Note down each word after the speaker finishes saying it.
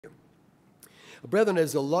Brethren,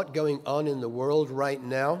 there's a lot going on in the world right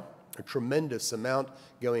now, a tremendous amount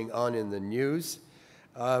going on in the news.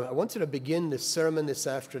 I wanted to begin this sermon this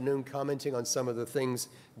afternoon commenting on some of the things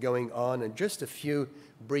going on and just a few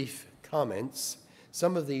brief comments.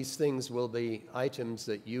 Some of these things will be items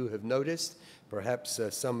that you have noticed. Perhaps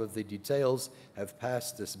some of the details have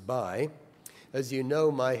passed us by. As you know,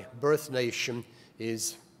 my birth nation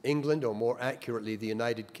is England, or more accurately, the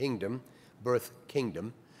United Kingdom. Birth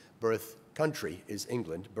country is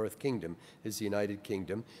England, birth kingdom is the United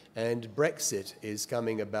Kingdom, and Brexit is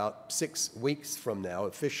coming about 6 weeks from now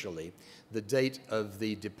officially. The date of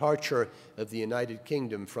the departure of the United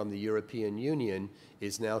Kingdom from the European Union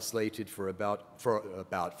is now slated for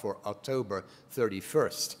October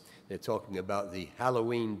 31st. They're talking about the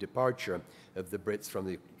Halloween departure of the Brits from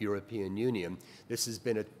the European Union. This has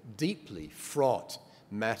been a deeply fraught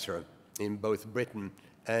matter in both Britain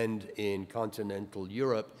and in continental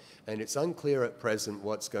Europe, and it's unclear at present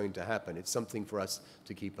what's going to happen. It's something for us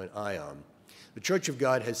to keep an eye on. The Church of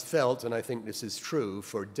God has felt, and I think this is true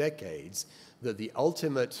for decades, that the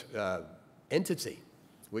ultimate entity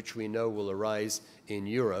which we know will arise in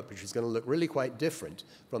Europe, which is going to look really quite different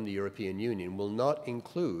from the European Union, will not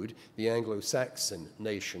include the Anglo-Saxon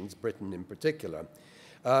nations, Britain in particular.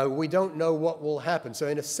 We don't know what will happen. So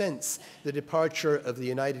in a sense, the departure of the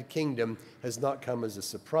United Kingdom has not come as a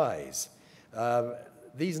surprise.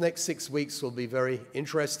 These next 6 weeks will be very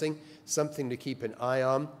interesting, something to keep an eye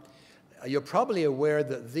on. You're probably aware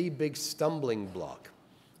that the big stumbling block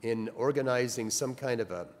in organizing some kind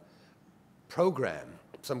of a program,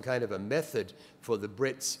 some kind of a method for the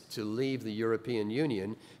Brits to leave the European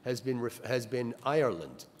Union has been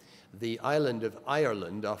Ireland. The island of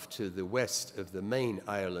Ireland, off to the west of the main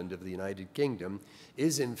island of the United Kingdom,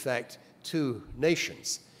 is in fact two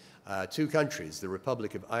nations, two countries, the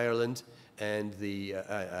Republic of Ireland and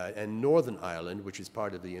Northern Ireland, which is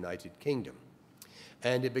part of the United Kingdom.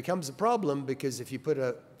 And it becomes a problem because if you put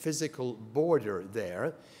a physical border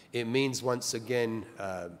there, it means once again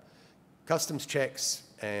customs checks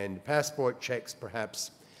and passport checks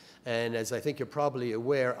perhaps. And as I think you're probably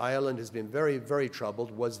aware, Ireland has been very, very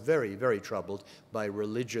troubled, was very, very troubled by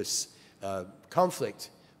religious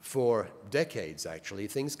conflict for decades, actually.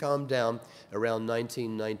 Things calmed down around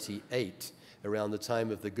 1998, around the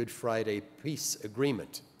time of the Good Friday Peace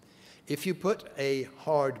Agreement. If you put a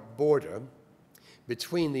hard border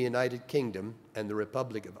between the United Kingdom and the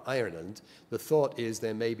Republic of Ireland, the thought is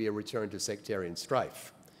there may be a return to sectarian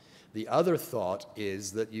strife. The other thought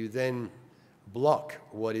is that you then block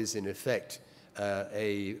what is in effect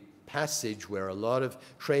a passage where a lot of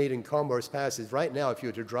trade and commerce passes. Right now, if you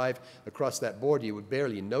were to drive across that border, you would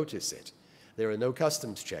barely notice it. There are no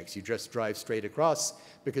customs checks. You just drive straight across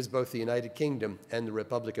because both the United Kingdom and the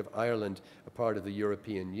Republic of Ireland are part of the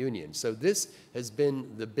European Union. So this has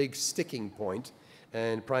been the big sticking point,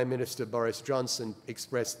 and Prime Minister Boris Johnson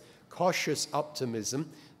expressed cautious optimism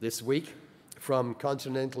this week. From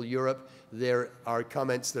continental Europe, there are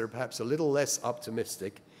comments that are perhaps a little less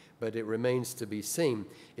optimistic, but it remains to be seen.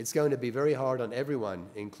 It's going to be very hard on everyone,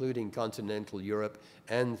 including continental Europe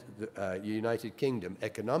and the United Kingdom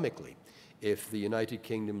economically, if the United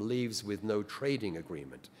Kingdom leaves with no trading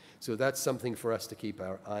agreement. So that's something for us to keep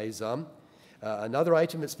our eyes on. Another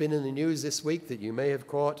item that's been in the news this week that you may have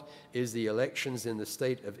caught is the elections in the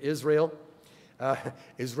state of Israel.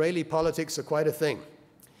 Israeli politics are quite a thing.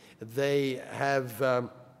 They have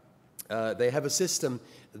a system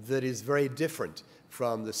that is very different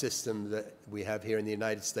from the system that we have here in the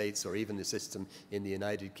United States or even the system in the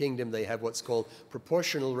United Kingdom. They have what's called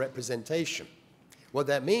proportional representation. What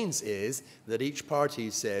that means is that each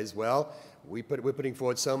party says, well, we're putting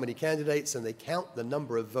forward so many candidates, and they count the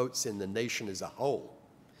number of votes in the nation as a whole,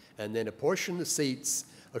 and then apportion the seats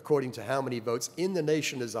according to how many votes in the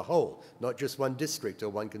nation as a whole, not just one district or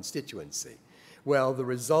one constituency. Well, the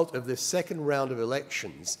result of this second round of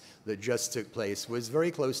elections that just took place was very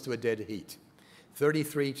close to a dead heat.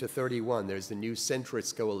 33 to 31, there's the new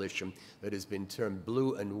centrist coalition that has been termed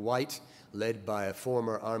Blue and White, led by a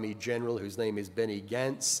former army general whose name is Benny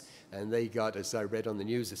Gantz, and they got, as I read on the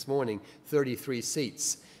news this morning, 33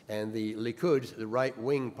 seats. And the Likud, the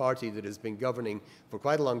right-wing party that has been governing for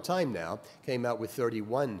quite a long time now, came out with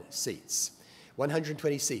 31 seats.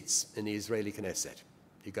 120 seats in the Israeli Knesset.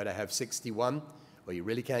 You've got to have 61, or you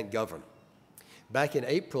really can't govern. Back in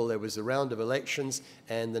April, there was a round of elections,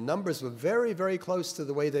 and the numbers were very, very close to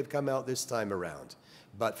the way they've come out this time around.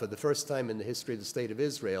 But for the first time in the history of the State of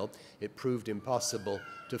Israel, it proved impossible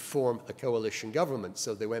to form a coalition government.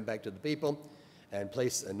 So they went back to the people and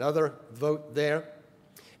placed another vote there,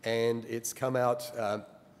 and it's come out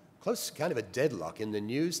close kind of a deadlock. In the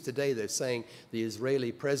news today, they're saying the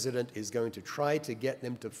Israeli president is going to try to get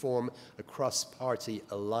them to form a cross-party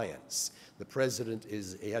alliance. The president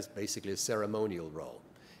he has basically a ceremonial role.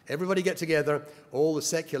 Everybody get together, all the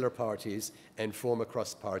secular parties, and form a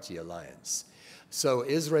cross-party alliance. So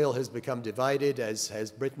Israel has become divided, as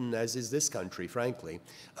has Britain, as is this country, frankly,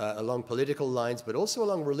 along political lines, but also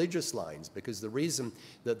along religious lines, because the reason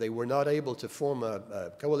that they were not able to form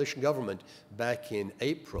a coalition government back in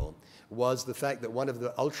April was the fact that one of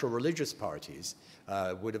the ultra-religious parties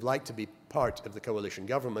would have liked to be part of the coalition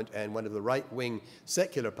government, and one of the right-wing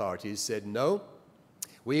secular parties said, no,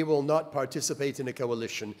 we will not participate in a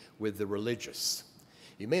coalition with the religious.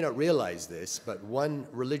 You may not realize this, but one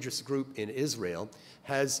religious group in Israel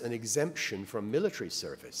has an exemption from military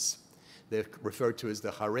service. They're referred to as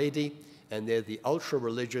the Haredi, and they're the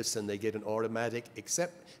ultra-religious, and they get an automatic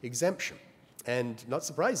exemption. And not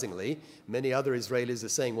surprisingly, many other Israelis are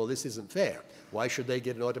saying, well, this isn't fair. Why should they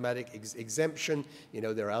get an automatic exemption? You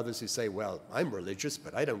know, there are others who say, well, I'm religious,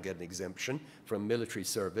 but I don't get an exemption from military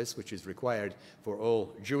service, which is required for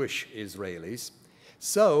all Jewish Israelis.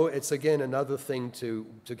 So it's, again, another thing to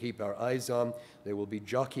keep our eyes on. They will be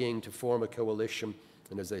jockeying to form a coalition.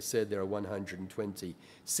 And as I said, there are 120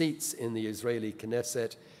 seats in the Israeli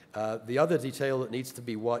Knesset. The other detail that needs to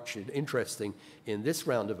be watched and interesting in this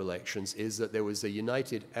round of elections is that there was a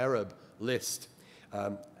united Arab list.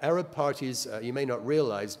 Arab parties, you may not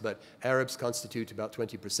realize, but Arabs constitute about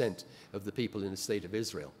 20% of the people in the state of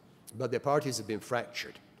Israel. But their parties have been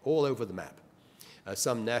fractured all over the map.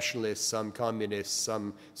 Some nationalists, some communists,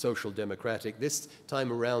 some social democratic. This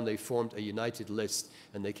time around, they formed a united list,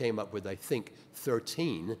 and they came up with, I think,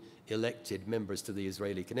 13 elected members to the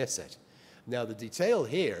Israeli Knesset. Now, the detail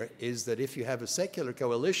here is that if you have a secular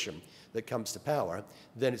coalition that comes to power,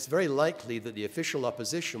 then it's very likely that the official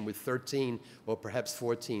opposition with 13 or perhaps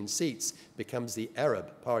 14 seats becomes the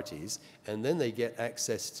Arab parties, and then they get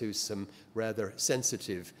access to some rather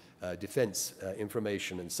sensitive defense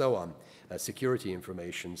information and so on, security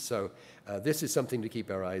information. So this is something to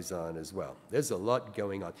keep our eyes on as well. There's a lot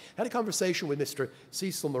going on. I had a conversation with Mr.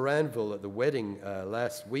 Cecil Moranville at the wedding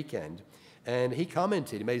last weekend, and he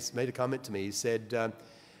commented, he made a comment to me. He said,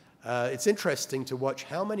 it's interesting to watch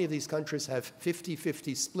how many of these countries have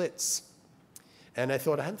 50-50 splits. And I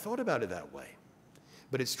thought, I hadn't thought about it that way.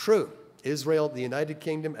 But it's true. Israel, the United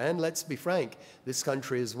Kingdom, and let's be frank, this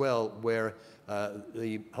country as well, where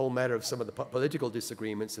the whole matter of some of the political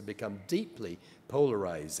disagreements have become deeply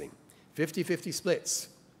polarizing. 50-50 splits.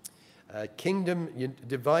 Kingdom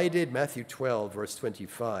divided, Matthew 12, verse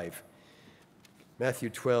 25.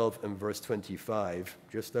 Matthew 12 and verse 25,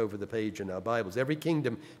 just over the page in our Bibles. Every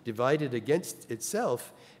kingdom divided against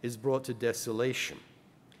itself is brought to desolation,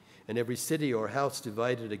 and every city or house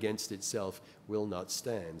divided against itself will not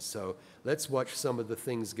stand. So let's watch some of the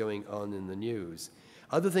things going on in the news.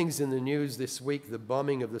 Other things in the news this week, the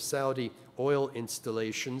bombing of the Saudi oil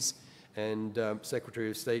installations, and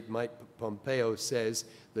Secretary of State Mike Pompeo says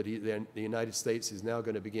that the United States is now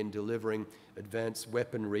going to begin delivering advanced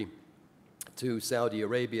weaponry to Saudi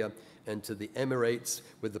Arabia and to the Emirates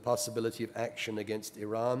with the possibility of action against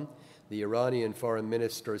Iran. The Iranian foreign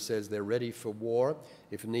minister says they're ready for war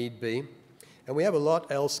if need be. And we have a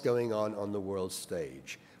lot else going on the world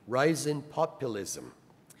stage. Rise in populism.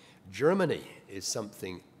 Germany is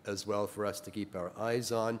something as well for us to keep our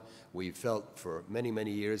eyes on. We've felt for many,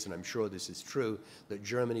 many years, and I'm sure this is true, that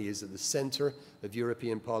Germany is at the center of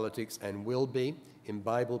European politics and will be in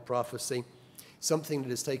Bible prophecy. Something that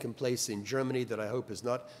has taken place in Germany that I hope has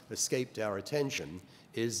not escaped our attention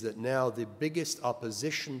is that now the biggest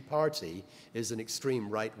opposition party is an extreme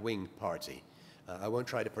right-wing party. I won't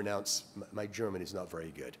try to pronounce, my German is not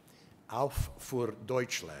very good. Auf für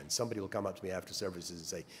Deutschland. Somebody will come up to me after services and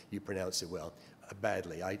say, you pronounce it well.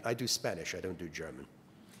 Badly. I do Spanish, I don't do German.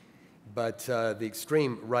 But the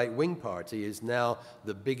extreme right-wing party is now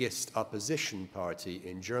the biggest opposition party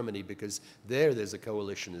in Germany because there's a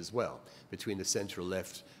coalition as well between the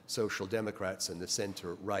center-left Social Democrats and the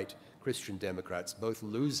center-right Christian Democrats, both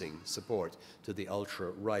losing support to the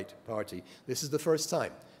ultra-right party. This is the first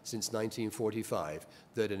time since 1945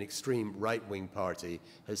 that an extreme right-wing party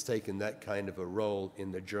has taken that kind of a role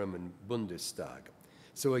in the German Bundestag.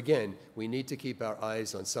 So again, we need to keep our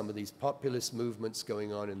eyes on some of these populist movements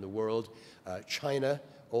going on in the world. China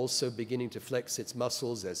also beginning to flex its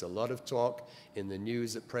muscles. There's a lot of talk in the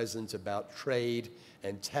news at present about trade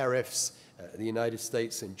and tariffs, the United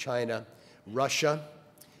States and China. Russia,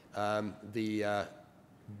 the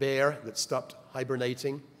bear that stopped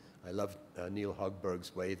hibernating. I love Neil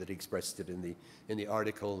Hogberg's way that he expressed it in the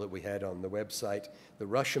article that we had on the website. The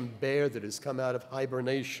Russian bear that has come out of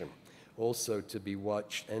hibernation, also to be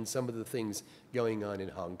watched, and some of the things going on in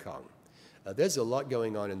Hong Kong. There's a lot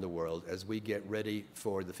going on in the world as we get ready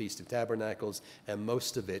for the Feast of Tabernacles, and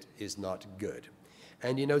most of it is not good.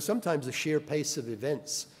 And you know, sometimes the sheer pace of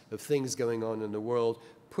events, of things going on in the world,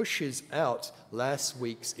 pushes out last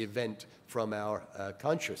week's event from our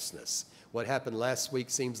consciousness. What happened last week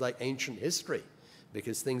seems like ancient history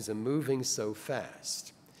because things are moving so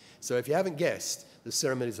fast. So if you haven't guessed, the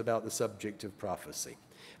sermon is about the subject of prophecy.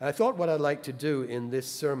 And I thought what I'd like to do in this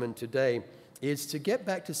sermon today is to get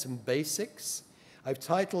back to some basics. I've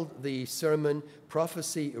titled the sermon,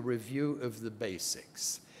 Prophecy, a Review of the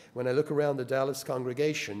Basics. When I look around the Dallas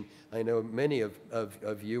congregation, I know many of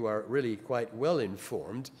you are really quite well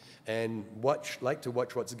informed and like to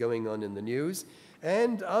watch what's going on in the news,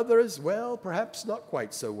 and others, well, perhaps not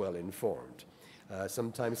quite so well informed.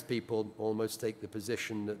 Sometimes people almost take the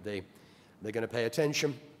position that they're going to pay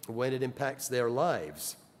attention when it impacts their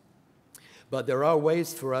lives. But there are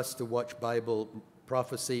ways for us to watch Bible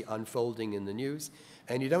prophecy unfolding in the news,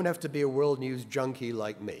 and you don't have to be a world news junkie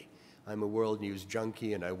like me. I'm a world news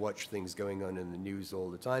junkie, and I watch things going on in the news all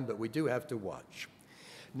the time, but we do have to watch.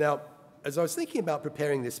 Now, as I was thinking about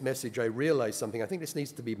preparing this message, I realized something. I think this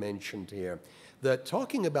needs to be mentioned here, that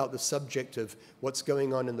talking about the subject of what's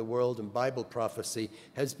going on in the world and Bible prophecy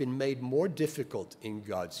has been made more difficult in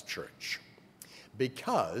God's church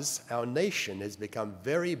because our nation has become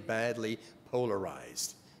very badly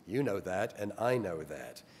polarized. You know that, and I know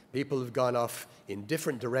that. People have gone off in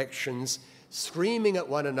different directions, screaming at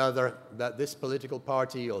one another that this political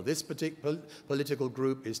party or this political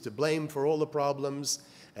group is to blame for all the problems,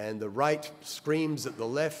 and the right screams at the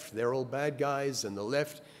left, they're all bad guys, and the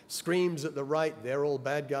left screams at the right, they're all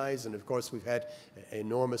bad guys. And of course, we've had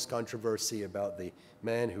enormous controversy about the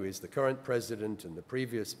man who is the current president and the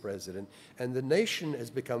previous president, and the nation has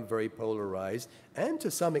become very polarized, and to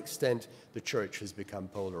some extent, the church has become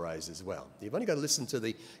polarized as well. You've only got to listen to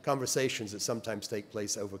the conversations that sometimes take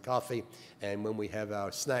place over coffee and when we have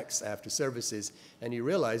our snacks after services, and you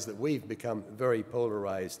realize that we've become very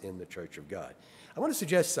polarized in the Church of God. I want to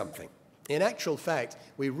suggest something. In actual fact,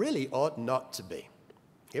 we really ought not to be.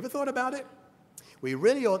 You ever thought about it? We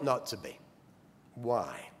really ought not to be.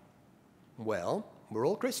 Why? Well, we're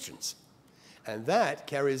all Christians. And that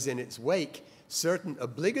carries in its wake certain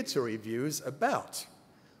obligatory views about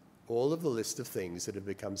all of the list of things that have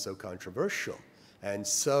become so controversial and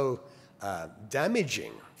so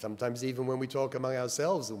damaging, sometimes even when we talk among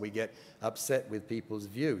ourselves and we get upset with people's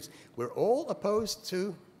views. We're all opposed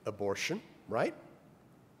to abortion, right?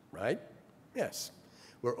 Right? Yes.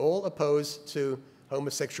 We're all opposed to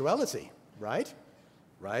homosexuality, right?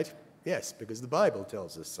 Right? Yes, because the Bible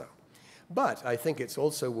tells us so. But I think it's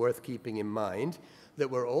also worth keeping in mind that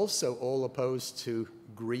we're also all opposed to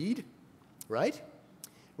greed, right?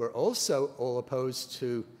 We're also all opposed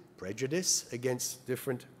to prejudice against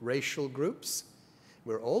different racial groups.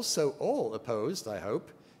 We're also all opposed, I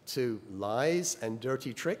hope, to lies and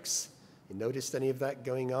dirty tricks. You noticed any of that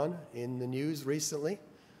going on in the news recently?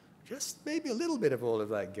 Just maybe a little bit of all of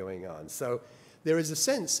that going on. So there is a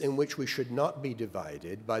sense in which we should not be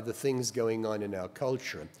divided by the things going on in our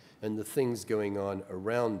culture and the things going on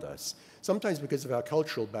around us. Sometimes because of our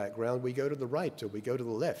cultural background, we go to the right or we go to the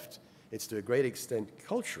left. It's to a great extent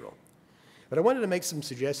cultural. But I wanted to make some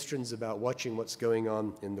suggestions about watching what's going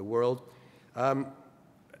on in the world. And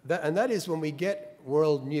that is when we get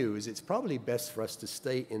world news, it's probably best for us to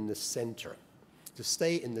stay in the center,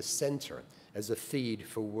 as a feed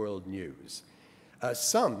for world news.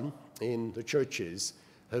 Some in the churches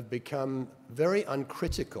have become very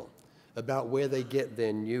uncritical about where they get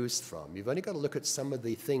their news from. You've only got to look at some of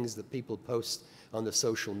the things that people post on the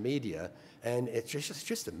social media, and it's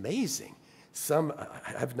just amazing. Some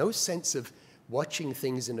have no sense of watching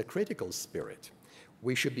things in a critical spirit.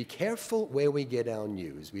 We should be careful where we get our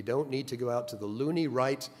news. We don't need to go out to the loony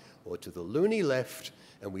right or to the loony left,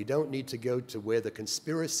 and we don't need to go to where the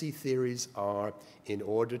conspiracy theories are in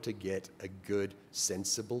order to get a good,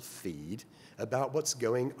 sensible feed about what's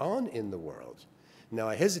going on in the world. Now,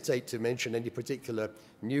 I hesitate to mention any particular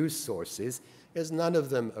news sources, as none of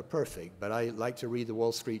them are perfect, but I like to read the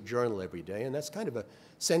Wall Street Journal every day, and that's kind of a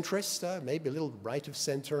centrist, maybe a little right of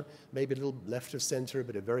center, maybe a little left of center,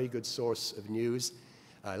 but a very good source of news.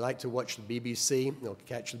 I like to watch the BBC, or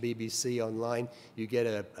catch the BBC online. You get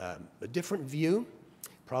a different view,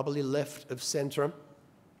 probably left of center.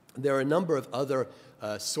 There are a number of other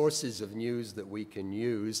sources of news that we can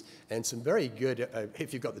use, and some very good,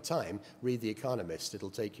 if you've got the time, read The Economist. It'll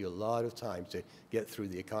take you a lot of time to get through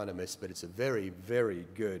The Economist, but it's a very, very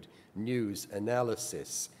good news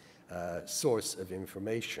analysis source of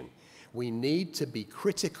information. We need to be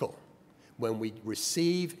critical when we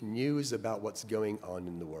receive news about what's going on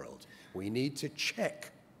in the world. We need to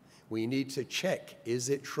check. We need to check, is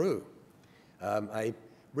it true? I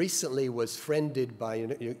recently was friended by,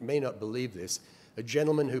 you may not believe this, a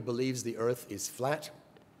gentleman who believes the earth is flat.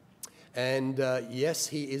 And yes,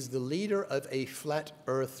 he is the leader of a Flat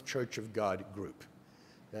Earth Church of God group.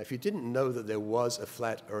 Now, if you didn't know that there was a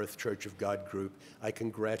Flat Earth Church of God group, I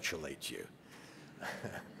congratulate you.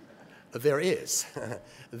 There is.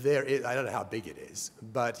 There is. I don't know how big it is,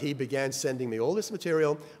 but he began sending me all this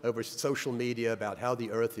material over social media about how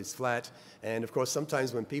the earth is flat. And of course,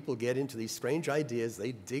 sometimes when people get into these strange ideas,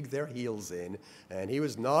 they dig their heels in. And he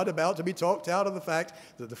was not about to be talked out of the fact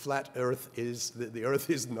that the earth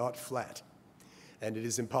is not flat. And it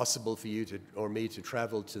is impossible for you or me to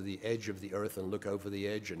travel to the edge of the earth and look over the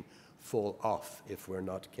edge and fall off if we're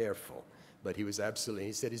not careful. But he was absolutely,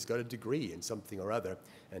 he said he's got a degree in something or other,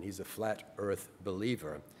 and he's a flat earth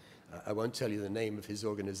believer. I won't tell you the name of his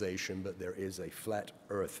organization, but there is a flat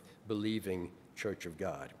earth believing Church of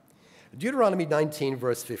God. Deuteronomy 19,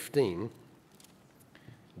 verse 15.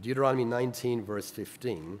 Deuteronomy 19, verse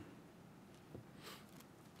 15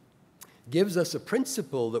 gives us a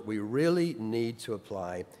principle that we really need to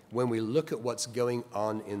apply when we look at what's going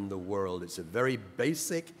on in the world. It's a very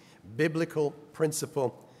basic biblical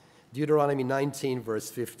principle. Deuteronomy 19, verse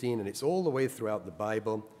 15, and it's all the way throughout the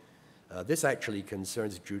Bible. This actually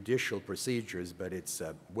concerns judicial procedures, but it's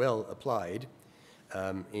well applied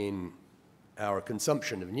in our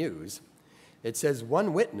consumption of news. It says,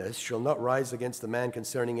 "One witness shall not rise against the man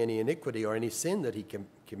concerning any iniquity or any sin that he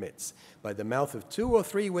commits. By the mouth of 2 or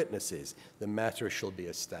 3 witnesses, the matter shall be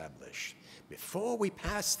established." Before we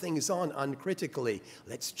pass things on uncritically,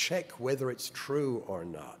 let's check whether it's true or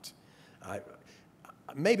not.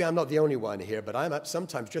 Maybe I'm not the only one here, but I'm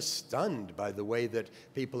sometimes just stunned by the way that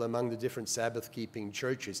people among the different Sabbath-keeping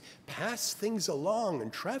churches pass things along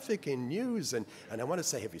and traffic in news. And I want to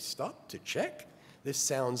say, have you stopped to check? This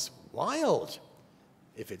sounds wild.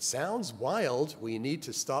 If it sounds wild, we need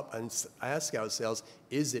to stop and ask ourselves,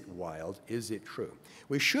 is it wild? Is it true?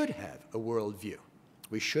 We should have a worldview.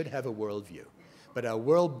 We should have a worldview. But our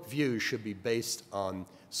worldview should be based on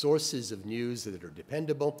sources of news that are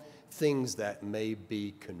dependable, things that may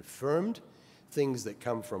be confirmed, things that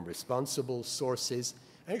come from responsible sources.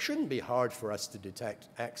 And it shouldn't be hard for us to detect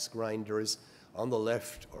axe grinders on the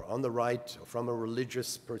left or on the right, or from a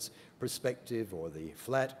religious perspective, or the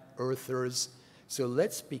flat earthers. So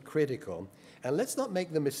let's be critical, and let's not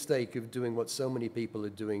make the mistake of doing what so many people are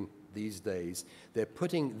doing these days. They're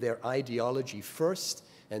putting their ideology first,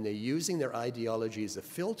 and they're using their ideology as a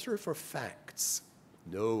filter for facts.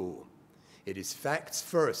 No, it is facts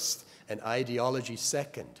first and ideology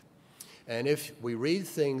second. And if we read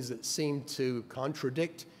things that seem to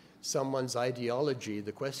contradict someone's ideology,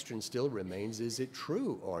 the question still remains, is it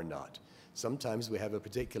true or not? Sometimes we have a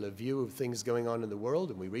particular view of things going on in the world,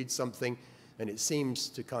 and we read something and it seems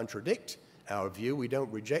to contradict our view. We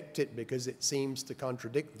don't reject it because it seems to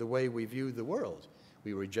contradict the way we view the world.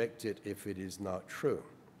 We reject it if it is not true.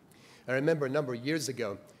 I remember a number of years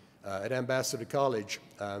ago at Ambassador College,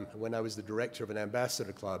 when I was the director of an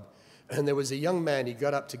ambassador club, and there was a young man, he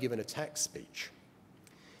got up to give an attack speech.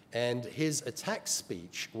 And his attack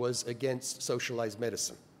speech was against socialized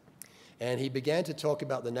medicine. And he began to talk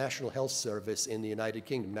about the National Health Service in the United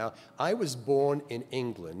Kingdom. Now, I was born in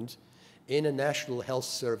England in a National Health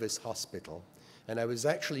Service hospital, and I was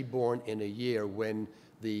actually born in a year when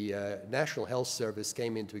the National Health Service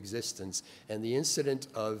came into existence, and the incident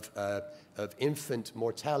of infant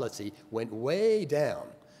mortality went way down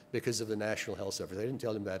because of the National Health Service. I didn't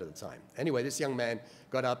tell him that at the time. Anyway, this young man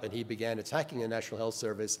got up and he began attacking the National Health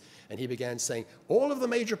Service, and he began saying, all of the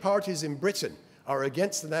major parties in Britain are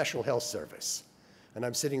against the National Health Service. And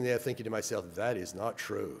I'm sitting there thinking to myself, that is not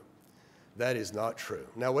true. That is not true.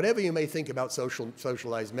 Now, whatever you may think about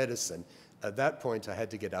socialized medicine, at that point I had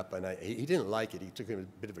to get up, and he didn't like it. He took him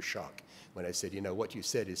a bit of a shock when I said, you know, what you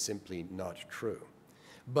said is simply not true.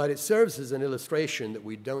 But it serves as an illustration that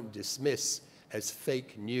we don't dismiss as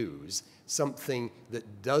fake news something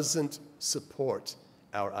that doesn't support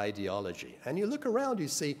our ideology. And you look around, you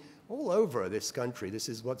see all over this country, this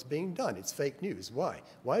is what's being done. It's fake news. Why?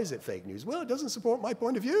 Why is it fake news? Well, it doesn't support my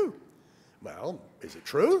point of view. Well, is it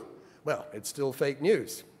true? Well, it's still fake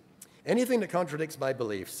news. Anything that contradicts my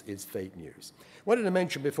beliefs is fake news. I wanted to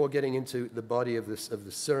mention before getting into the body of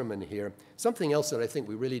the sermon here, something else that I think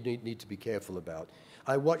we really need to be careful about.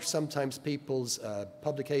 I watch sometimes people's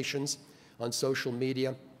publications on social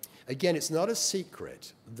media. Again, it's not a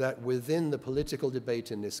secret that within the political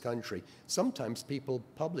debate in this country, sometimes people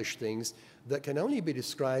publish things that can only be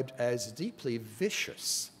described as deeply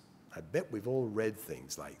vicious. I bet we've all read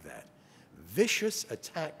things like that. Vicious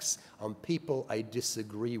attacks on people I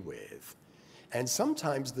disagree with. And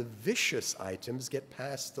sometimes the vicious items get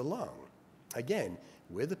passed along. Again,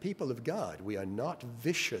 we're the people of God. We are not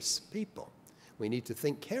vicious people. We need to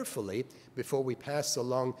think carefully before we pass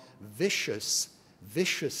along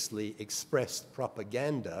viciously expressed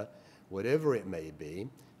propaganda, whatever it may be,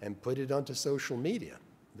 and put it onto social media.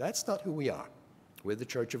 That's not who we are. We're the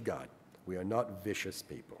Church of God. We are not vicious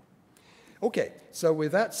people. Okay, so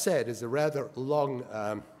with that said, as a rather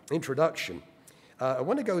long introduction, I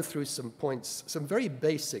want to go through some points, some very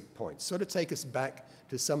basic points, sort of take us back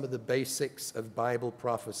to some of the basics of Bible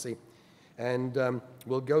prophecy. And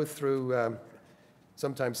we'll go through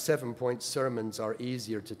sometimes 7-point sermons are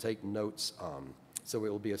easier to take notes on. So it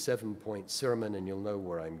will be a 7-point sermon, and you'll know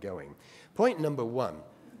where I'm going. Point number 1,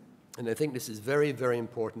 and I think this is very, very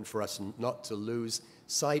important for us not to lose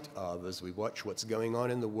sight of as we watch what's going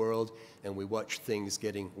on in the world and we watch things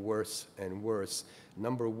getting worse and worse.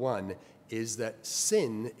 Number 1 is that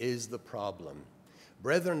sin is the problem.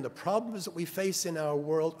 Brethren, the problems that we face in our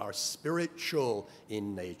world are spiritual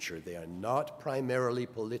in nature. They are not primarily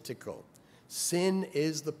political. Sin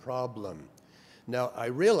is the problem. Now, I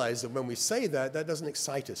realize that when we say that, that doesn't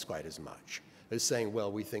excite us quite as much as saying,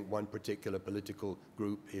 well, we think one particular political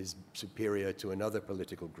group is superior to another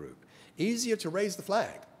political group. Easier to raise the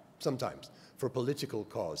flag sometimes for political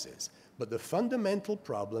causes. But the fundamental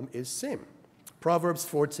problem is sin. Proverbs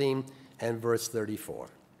 14 and verse 34.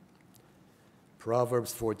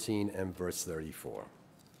 Proverbs 14 and verse 34.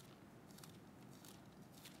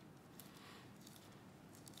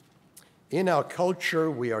 In our culture,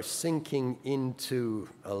 we are sinking into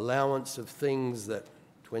allowance of things that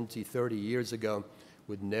 20, 30 years ago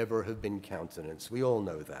would never have been countenanced. We all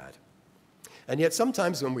know that. And yet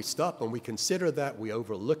sometimes when we stop and we consider that, we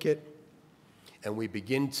overlook it, and we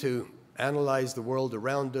begin to analyze the world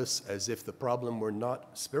around us as if the problem were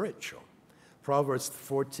not spiritual. Proverbs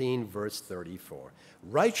 14, verse 34.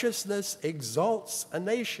 Righteousness exalts a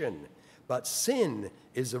nation, but sin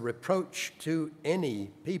is a reproach to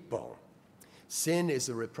any people. Sin is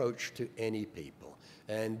a reproach to any people.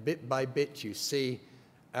 And bit by bit, you see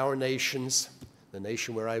our nations, the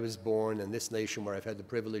nation where I was born and this nation where I've had the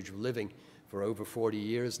privilege of living for over 40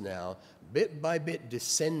 years now, bit by bit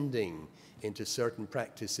descending into certain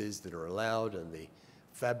practices that are allowed, and the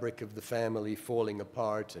fabric of the family falling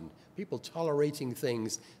apart, and people tolerating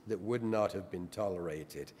things that would not have been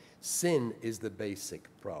tolerated. Sin is the basic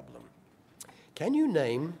problem. Can you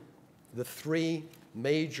name the 3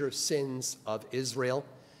 major sins of Israel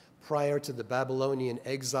prior to the Babylonian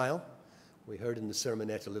exile? We heard in the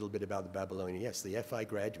sermonette a little bit about the Babylonian. Yes, the FI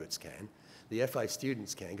graduates can. The FI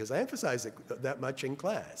students can, because I emphasize it that much in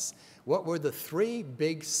class. What were the 3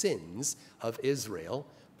 big sins of Israel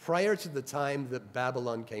prior to the time that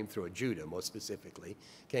Babylon came through, or Judah more specifically,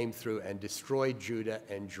 came through and destroyed Judah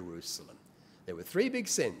and Jerusalem? There were 3 big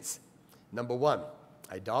sins. Number 1,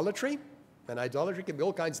 idolatry. And idolatry can be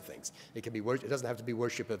all kinds of things. It can be it doesn't have to be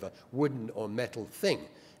worship of a wooden or metal thing.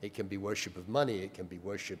 It can be worship of money. It can be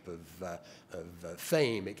worship of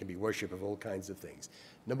fame. It can be worship of all kinds of things.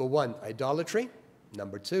 Number 1, idolatry.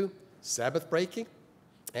 Number 2, Sabbath breaking.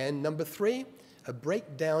 And number 3, a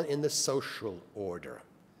breakdown in the social order.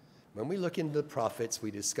 When we look into the prophets,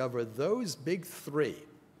 we discover those big 3.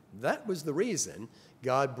 That was the reason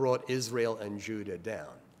God brought Israel and Judah down.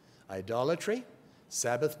 Idolatry,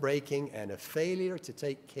 Sabbath breaking, and a failure to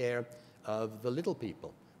take care of the little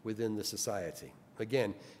people within the society.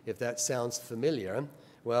 Again, if that sounds familiar,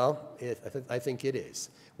 well, I think it is.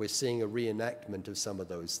 We're seeing a reenactment of some of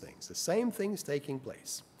those things. The same thing's taking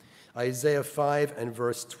place. Isaiah 5 and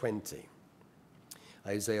verse 20.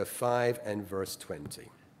 Isaiah 5 and verse 20.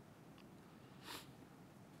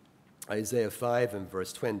 Isaiah 5 and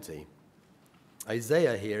verse 20.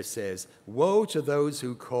 Isaiah here says, "Woe to those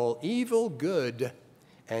who call evil good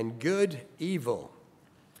and good evil,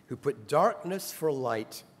 who put darkness for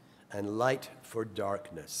light and light for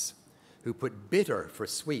darkness, who put bitter for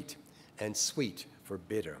sweet and sweet for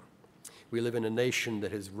bitter." We live in a nation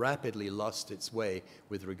that has rapidly lost its way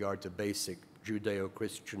with regard to basic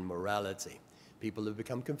Judeo-Christian morality. People have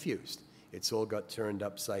become confused. It's all got turned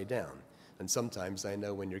upside down. And sometimes I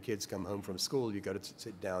know when your kids come home from school, you've got to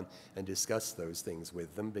sit down and discuss those things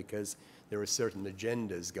with them because there are certain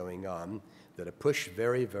agendas going on that are pushed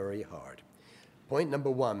very, very hard. Point number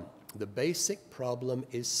one, the basic problem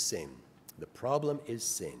is sin. The problem is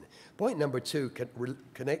sin. Point number two,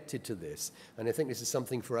 connected to this, and I think this is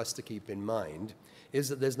something for us to keep in mind, is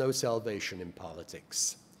that there's no salvation in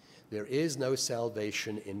politics. There is no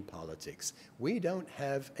salvation in politics. We don't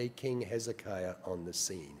have a King Hezekiah on the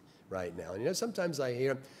scene right now. And you know, sometimes I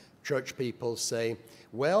hear church people say,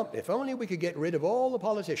 well, if only we could get rid of all the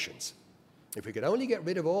politicians. If we could only get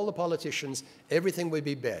rid of all the politicians, everything would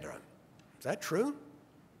be better. Is that true?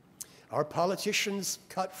 Are politicians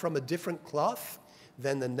cut from a different cloth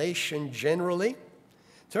than the nation generally?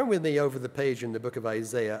 Turn with me over the page in the book of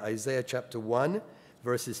Isaiah, Isaiah chapter 1,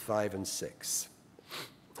 verses 5 and 6.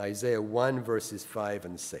 Isaiah 1, verses 5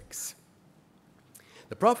 and 6.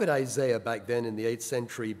 The prophet Isaiah, back then in the 8th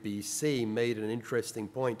century BC, made an interesting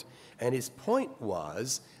point, and his point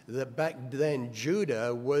was that back then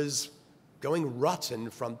Judah was going rotten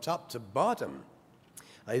from top to bottom.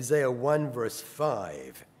 Isaiah 1, verse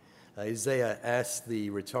 5, Isaiah asked the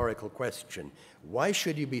rhetorical question, why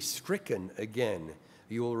should you be stricken again?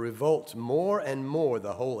 You will revolt more and more.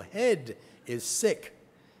 The whole head is sick,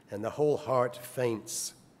 and the whole heart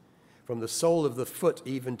faints. From the sole of the foot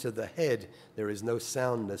even to the head, there is no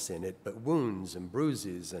soundness in it, but wounds and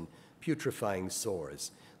bruises and putrefying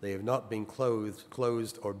sores. They have not been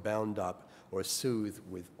closed or bound up or soothed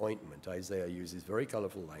with ointment. Isaiah uses very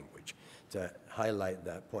colorful language to highlight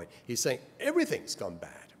that point. He's saying everything's gone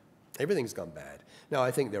bad. Everything's gone bad. Now,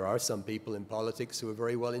 I think there are some people in politics who are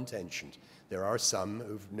very well-intentioned. There are some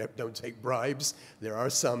who don't take bribes. There are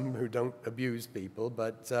some who don't abuse people.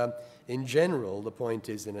 But in general, the point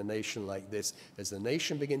is, in a nation like this, as the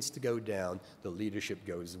nation begins to go down, the leadership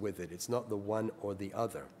goes with it. It's not the one or the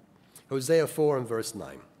other. Hosea 4 and verse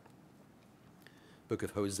 9. Book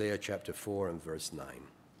of Hosea chapter 4 and verse 9.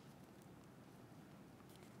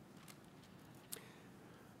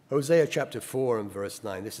 Hosea chapter 4 and verse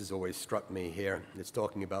 9. This has always struck me here. It's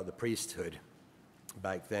talking about the priesthood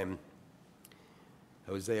back then.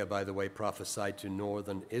 Hosea, by the way, prophesied to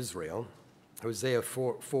northern Israel. Hosea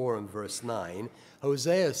 4 and verse 9.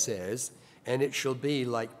 Hosea says, and it shall be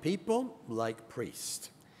like people, like priests.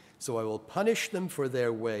 So I will punish them for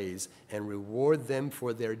their ways and reward them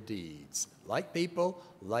for their deeds. Like people,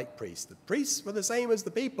 like priests. The priests were the same as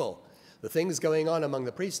the people. The things going on among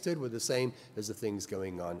the priesthood were the same as the things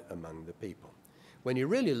going on among the people. When you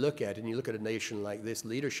really look at it, and you look at a nation like this,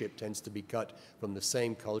 leadership tends to be cut from the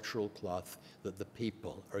same cultural cloth that the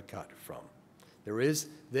people are cut from. There is,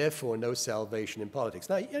 therefore, no salvation in politics.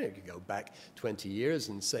 Now, you could go back 20 years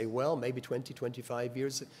and say, well, maybe 20, 25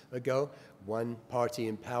 years ago, one party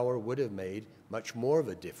in power would have made much more of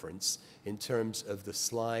a difference in terms of the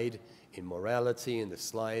slide in morality and the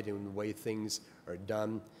slide in the way things are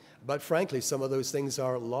done. But frankly, some of those things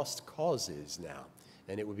are lost causes now.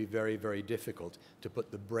 And it would be very, very difficult to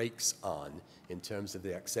put the brakes on in terms of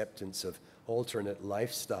the acceptance of alternate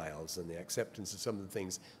lifestyles and the acceptance of some of the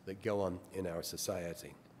things that go on in our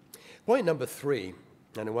society. Point number 3,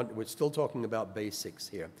 and we're still talking about basics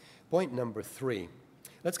here. Point number 3,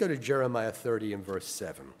 let's go to Jeremiah 30 and verse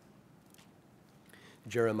 7.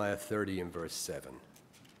 Jeremiah 30 and verse 7.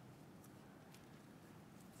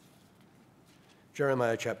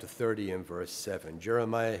 Jeremiah chapter 30 and verse 7.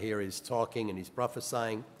 Jeremiah here is talking and he's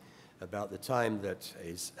prophesying about the time that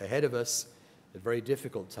is ahead of us, a very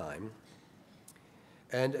difficult time.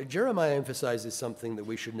 And Jeremiah emphasizes something that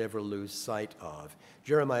we should never lose sight of.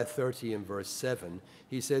 Jeremiah 30 and verse 7,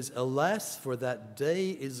 he says, alas, for that day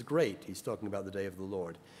is great. He's talking about the day of the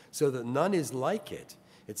Lord. So that none is like it.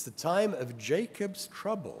 It's the time of Jacob's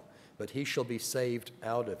trouble, but he shall be saved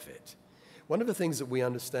out of it. One of the things that we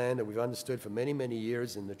understand, and we've understood for many, many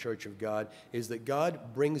years in the Church of God, is that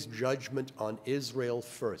God brings judgment on Israel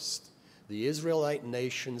first. The Israelite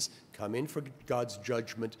nations come in for God's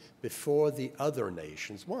judgment before the other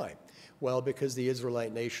nations. Why? Well, because the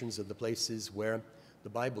Israelite nations are the places where the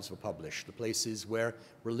Bibles were published, the places where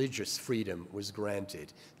religious freedom was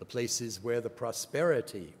granted, the places where the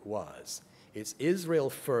prosperity was. It's Israel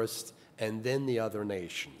first and then the other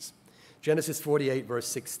nations. Genesis 48, verse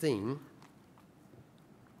 16.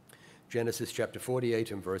 Genesis chapter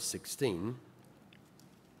 48 and verse 16.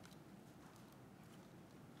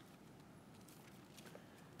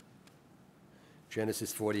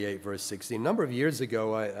 Genesis 48, verse 16. A number of years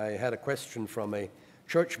ago, I had a question from a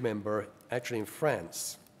church member, actually in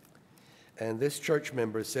France. And this church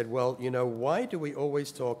member said, well, you know, why do we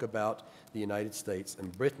always talk about the United States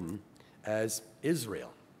and Britain as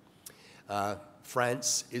Israel?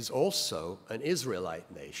 France is also an Israelite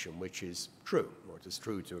nation, which is true, or it is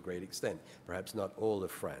true to a great extent, perhaps not all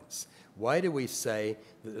of France. Why do we say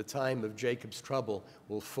that the time of Jacob's trouble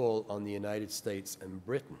will fall on the United States and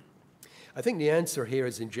Britain? I think the answer here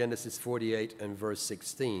is in Genesis 48 and verse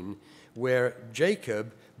 16, where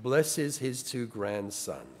Jacob blesses his two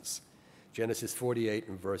grandsons. Genesis 48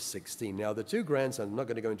 and verse 16. Now, the two grandsons, I'm not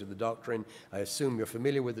going to go into the doctrine. I assume you're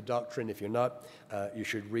familiar with the doctrine. If you're not, you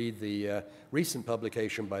should read the recent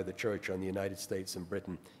publication by the church on the United States and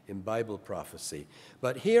Britain in Bible prophecy.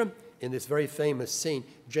 But here, in this very famous scene,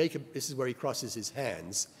 Jacob, this is where he crosses his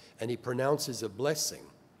hands, and he pronounces a blessing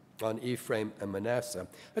on Ephraim and Manasseh.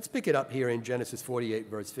 Let's pick it up here in Genesis 48,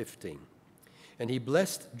 verse 15. And he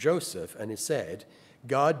blessed Joseph, and he said,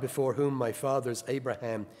 God before whom my fathers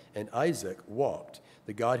Abraham and Isaac walked,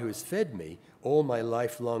 the God who has fed me all my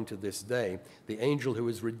life long to this day, the angel who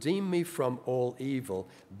has redeemed me from all evil,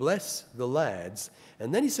 bless the lads.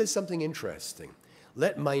 And then he says something interesting.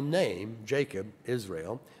 Let my name, Jacob,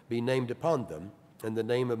 Israel, be named upon them, and the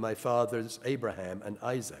name of my fathers Abraham and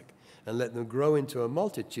Isaac, and let them grow into a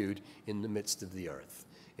multitude in the midst of the earth.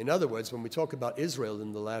 In other words, when we talk about Israel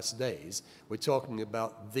in the last days, we're talking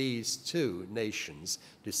about these two nations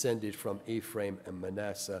descended from Ephraim and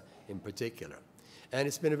Manasseh in particular. And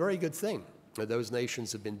it's been a very good thing. Those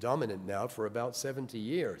nations have been dominant now for about 70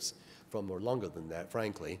 years, or longer than that,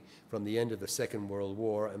 frankly, from the end of the Second World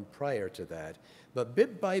War and prior to that. But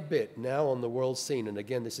bit by bit, now on the world scene, and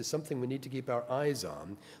again, this is something we need to keep our eyes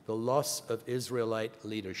on, the loss of Israelite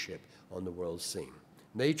leadership on the world scene.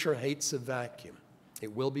 Nature hates a vacuum.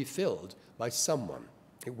 It will be filled by someone.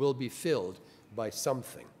 It will be filled by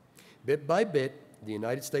something. Bit by bit, the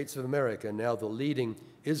United States of America, now the leading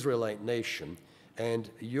Israelite nation, and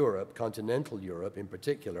Europe, continental Europe in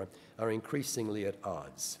particular, are increasingly at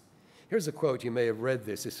odds. Here's a quote. You may have read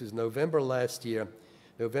this. This was November last year,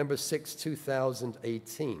 November 6,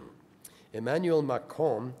 2018. Emmanuel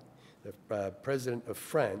Macron, the president of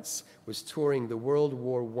France, was touring the World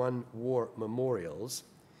War I war memorials,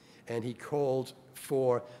 and he called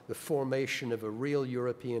for the formation of a real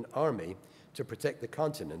European army to protect the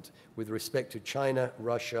continent with respect to China,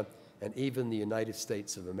 Russia, and even the United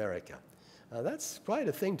States of America. Now, that's quite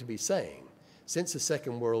a thing to be saying. Since the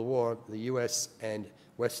Second World War, the U.S. and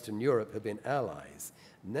Western Europe have been allies.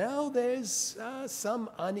 Now there's some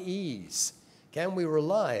unease. Can we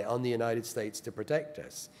rely on the United States to protect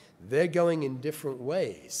us? They're going in different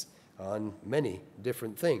ways on many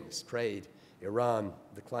different things: trade, Iran,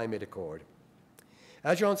 the climate accord.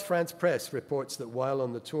 Agence France-Presse reports that while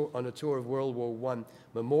on a tour of World War I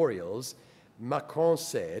memorials, Macron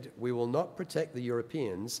said, "We will not protect the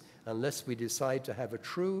Europeans unless we decide to have a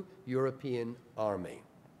true European army."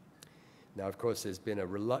 Now, of course, there's been a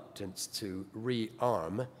reluctance to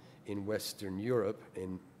rearm in Western Europe,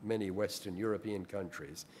 in many Western European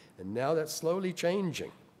countries, and now that's slowly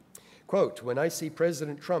changing. Quote, "When I see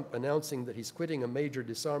President Trump announcing that he's quitting a major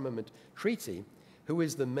disarmament treaty, who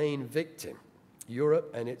is the main victim?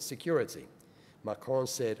 Europe and its security," Macron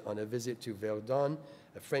said on a visit to Verdun,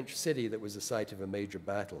 a French city that was the site of a major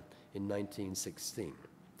battle in 1916.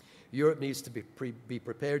 Europe needs to be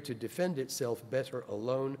prepared to defend itself better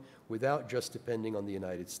alone without just depending on the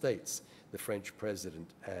United States, the French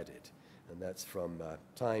president added. And that's from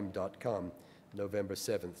time.com, November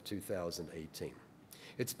 7th, 2018.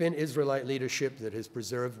 It's been Israelite leadership that has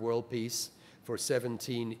preserved world peace for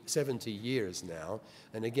 70 years now.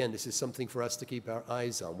 And again, this is something for us to keep our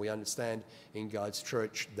eyes on. We understand in God's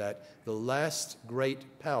church that the last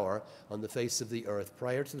great power on the face of the earth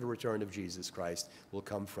prior to the return of Jesus Christ will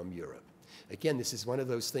come from Europe. Again, this is one of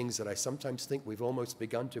those things that I sometimes think we've almost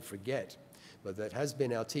begun to forget, but that has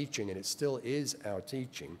been our teaching, and it still is our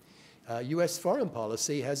teaching. U.S. foreign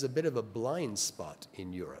policy has a bit of a blind spot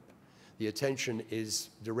in Europe. The attention is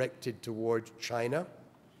directed toward China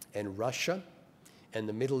and Russia and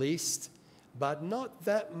the Middle East, but not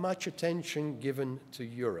that much attention given to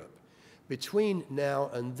Europe. Between now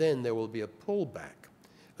and then, there will be a pullback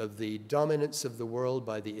of the dominance of the world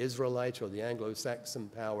by the Israelite or the Anglo-Saxon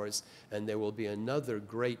powers, and there will be another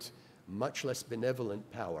great, much less benevolent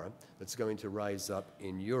power that's going to rise up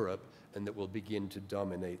in Europe and that will begin to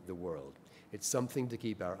dominate the world. It's something to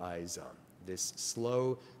keep our eyes on, this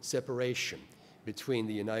slow separation between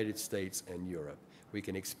the United States and Europe. We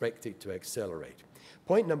can expect it to accelerate.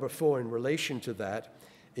 Point number 4 in relation to that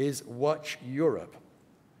is watch Europe.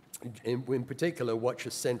 In particular, watch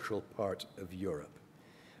a central part of Europe.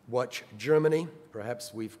 Watch Germany.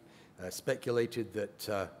 Perhaps we've speculated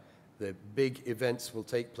that the big events will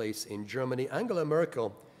take place in Germany. Angela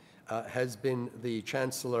Merkel has been the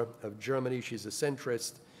Chancellor of Germany. She's a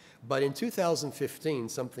centrist. But in 2015,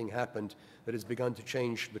 something happened that has begun to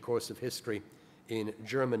change the course of history in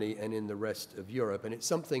Germany and in the rest of Europe. And it's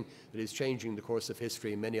something that is changing the course of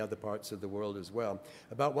history in many other parts of the world as well.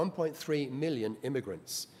 About 1.3 million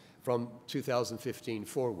immigrants from 2015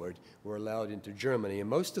 forward were allowed into Germany, and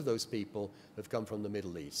most of those people have come from the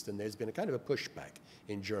Middle East, and there's been a kind of a pushback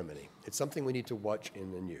in Germany. It's something we need to watch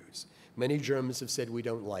in the news. Many Germans have said we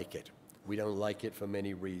don't like it. We don't like it for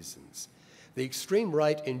many reasons. The extreme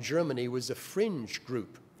right in Germany was a fringe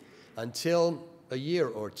group until a year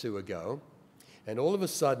or two ago, and all of a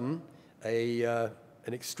sudden an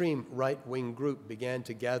extreme right-wing group began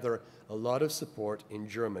to gather a lot of support in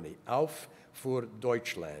Germany. Auf für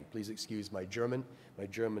Deutschland. Please excuse my German. My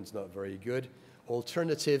German's not very good.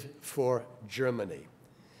 Alternative for Germany.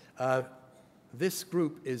 This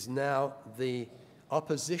group is now the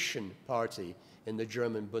opposition party in the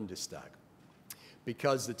German Bundestag,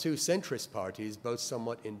 because the two centrist parties, both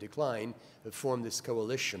somewhat in decline, have formed this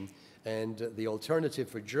coalition, and the Alternative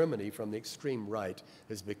for Germany from the extreme right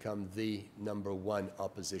has become the #1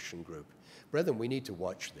 opposition group. Brethren, we need to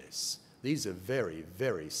watch this. These are very,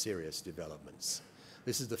 very serious developments.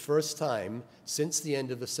 This is the first time since the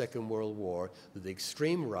end of the Second World War that the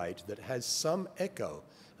extreme right, that has some echo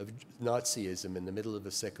of Nazism in the middle of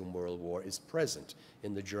the Second World War, is present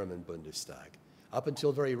in the German Bundestag. Up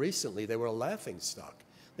until very recently, they were a laughingstock.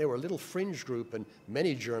 They were a little fringe group, and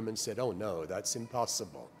many Germans said, oh no, that's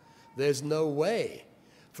impossible. There's no way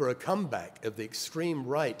for a comeback of the extreme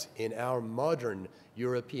right in our modern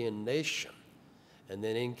European nation. And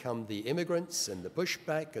then in come the immigrants and the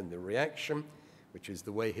pushback and the reaction, which is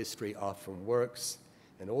the way history often works.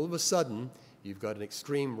 And all of a sudden, you've got an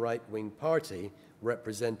extreme right-wing party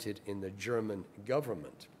represented in the German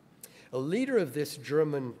government. A leader of this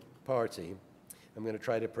German party, I'm going to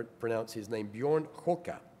try to pronounce his name, Björn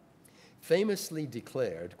Höcke, famously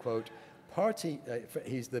declared, quote,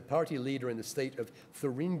 he's the party leader in the state of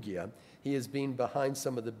Thuringia. He has been behind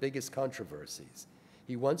some of the biggest controversies.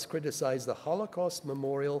 He once criticized the Holocaust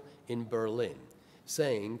Memorial in Berlin,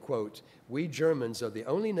 saying, quote, we Germans are the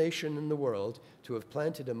only nation in the world to have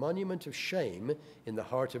planted a monument of shame in the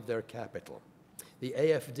heart of their capital. The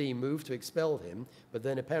AfD moved to expel him, but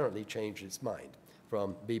then apparently changed its mind,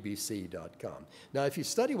 from BBC.com. Now, if you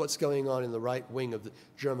study what's going on in the right wing of the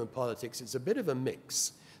German politics, it's a bit of a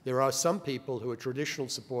mix. There are some people who are traditional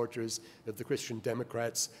supporters of the Christian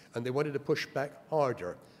Democrats, and they wanted to push back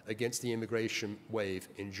harder against the immigration wave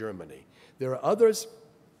in Germany. There are others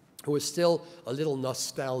who are still a little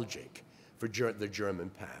nostalgic for the German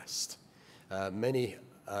past. Many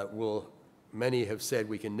have said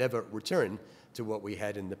we can never return to what we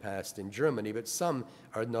had in the past in Germany, but some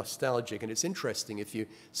are nostalgic. And it's interesting, if you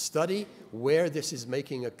study where this is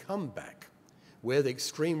making a comeback, where the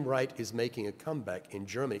extreme right is making a comeback in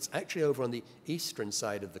Germany, it's actually over on the eastern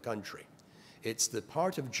side of the country. It's the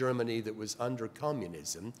part of Germany that was under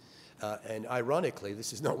communism, and ironically,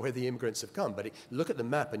 this is not where the immigrants have come, but look at the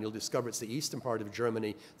map and you'll discover it's the eastern part of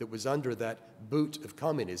Germany that was under that boot of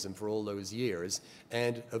communism for all those years,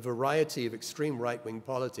 and a variety of extreme right-wing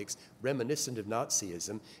politics reminiscent of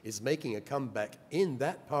Nazism is making a comeback in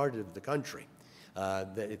that part of the country.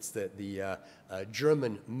 It's the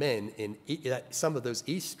German men in some of those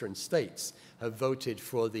eastern states have voted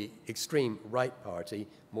for the extreme right party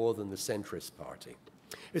more than the centrist party.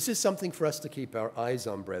 This is something for us to keep our eyes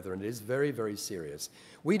on, brethren. It is very, very serious.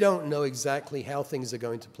 We don't know exactly how things are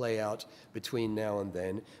going to play out between now and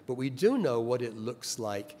then, but we do know what it looks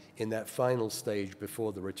like in that final stage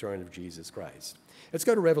before the return of Jesus Christ. Let's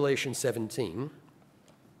go to Revelation 17.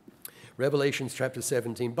 Revelation chapter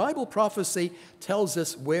 17. Bible prophecy tells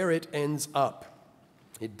us where it ends up.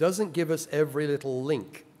 It doesn't give us every little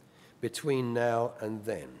link between now and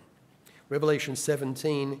then. Revelation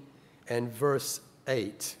 17 and verse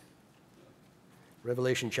 8.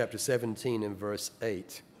 Revelation chapter 17 and verse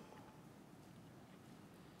 8.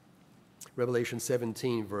 Revelation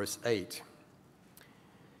 17, verse 8.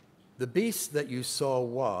 The beast that you saw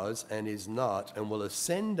was and is not, and will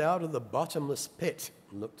ascend out of the bottomless pit,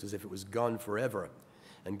 looked as if it was gone forever,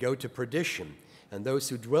 and go to perdition. And those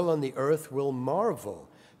who dwell on the earth will marvel,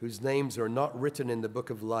 whose names are not written in the book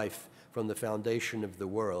of life from the foundation of the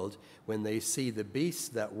world, when they see the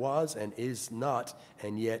beast that was and is not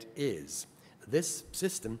and yet is. This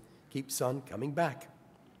system keeps on coming back.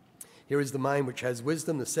 Here is the mind which has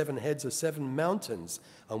wisdom. The 7 heads are 7 mountains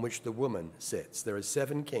on which the woman sits. There are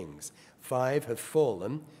 7 kings. 5 have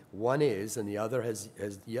fallen, 1 is, and the other has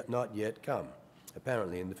not yet come,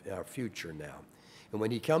 apparently in our future now. And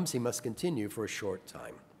when he comes, he must continue for a short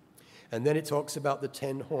time. And then it talks about the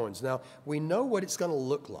 10 horns. Now, we know what it's going to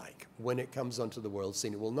look like when it comes onto the world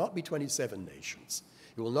scene. It will not be 27 nations.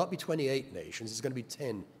 It will not be 28 nations. It's going to be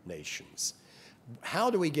 10 nations. How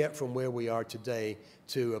do we get from where we are today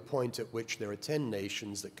to a point at which there are 10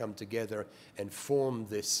 nations that come together and form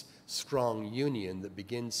this strong union that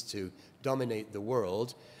begins to dominate the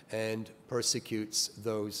world and persecutes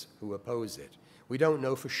those who oppose it? We don't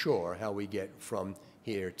know for sure how we get from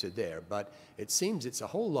here to there, but it seems it's a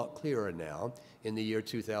whole lot clearer now in the year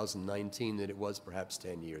 2019 than it was perhaps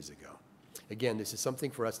 10 years ago. Again, this is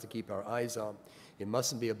something for us to keep our eyes on. It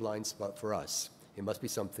mustn't be a blind spot for us. It must be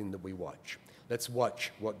something that we watch. Let's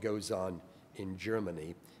watch what goes on in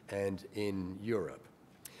Germany and in Europe.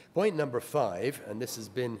 Point number 5, and this has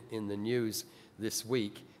been in the news this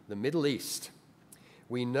week, the Middle East.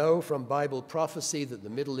 We know from Bible prophecy that the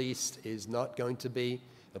Middle East is not going to be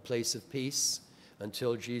a place of peace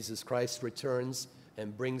until Jesus Christ returns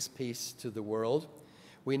and brings peace to the world.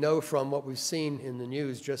 We know from what we've seen in the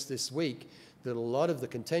news just this week that a lot of the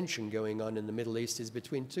contention going on in the Middle East is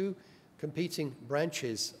between two competing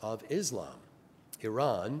branches of Islam.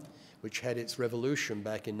 Iran, which had its revolution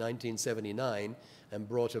back in 1979 and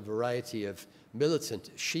brought a variety of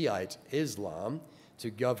militant Shiite Islam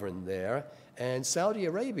to govern there, and Saudi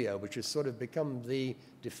Arabia, which has sort of become the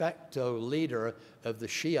de facto leader of the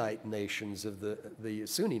Shiite nations, of the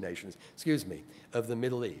Sunni nations, of the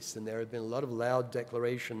Middle East. And there have been a lot of loud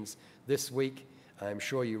declarations this week. I'm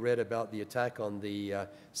sure you read about the attack on the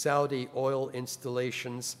Saudi oil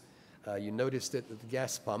installations. You noticed it at the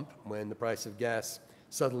gas pump when the price of gas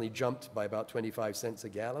suddenly jumped by about 25 cents a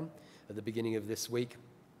gallon at the beginning of this week.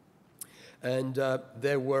 And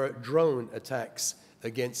there were drone attacks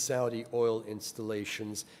against Saudi oil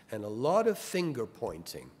installations and a lot of finger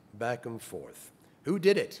pointing back and forth. Who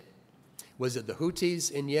did it? Was it the Houthis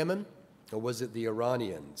in Yemen or was it the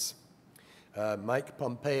Iranians? Mike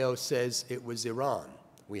Pompeo says it was Iran.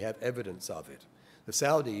 We have evidence of it. The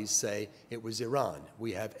Saudis say it was Iran.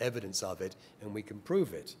 We have evidence of it and we can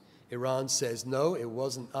prove it. Iran says, no, it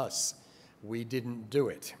wasn't us. We didn't do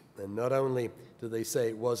it. And not only do they say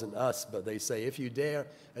it wasn't us, but they say if you dare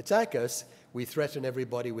attack us, we threaten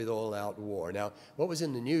everybody with all-out war. Now, what was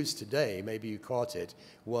in the news today, maybe you caught it,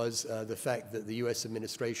 was the fact that the U.S.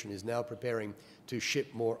 administration is now preparing to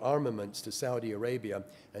ship more armaments to Saudi Arabia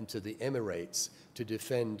and to the Emirates to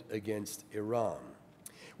defend against Iran.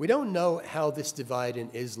 We don't know how this divide in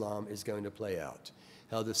Islam is going to play out,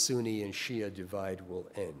 how the Sunni and Shia divide will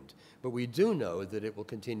end. But we do know that it will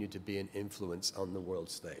continue to be an influence on the world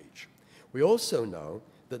stage. We also know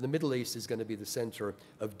that the Middle East is going to be the center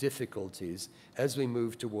of difficulties as we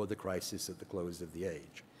move toward the crisis at the close of the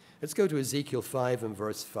age. Let's go to Ezekiel 5 and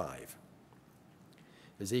verse 5.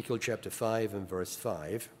 Ezekiel chapter 5 and verse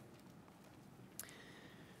 5.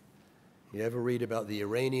 You ever read about the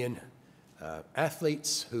Iranian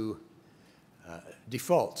athletes who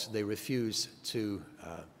default? They refuse to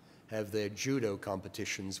have their judo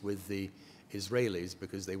competitions with the Israelis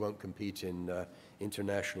because they won't compete in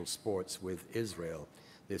international sports with Israel.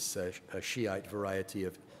 This Shiite variety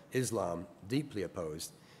of Islam deeply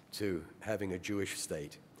opposed to having a Jewish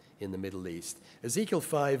state in the Middle East. Ezekiel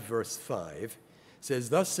 5 verse 5 says,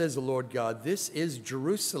 "Thus says the Lord God, this is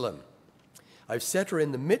Jerusalem. I've set her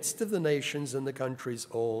in the midst of the nations and the countries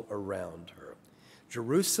all around her."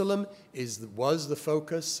 Jerusalem was the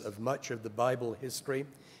focus of much of the Bible history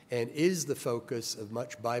and is the focus of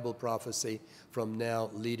much Bible prophecy from now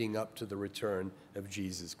leading up to the return of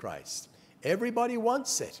Jesus Christ. Everybody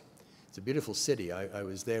wants it. It's a beautiful city. I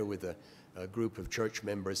was there with a group of church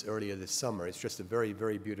members earlier this summer. It's just a very,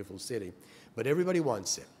 very beautiful city. But everybody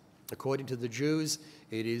wants it. According to the Jews,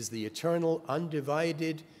 it is the eternal,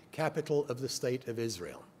 undivided capital of the state of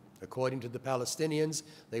Israel. According to the Palestinians,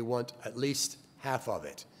 they want at least half of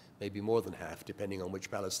it, maybe more than half, depending on which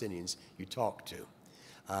Palestinians you talk to.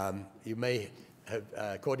 You may have,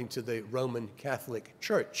 according to the Roman Catholic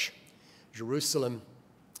Church, Jerusalem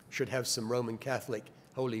should have some Roman Catholic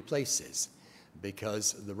holy places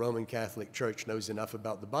because the Roman Catholic Church knows enough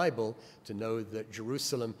about the Bible to know that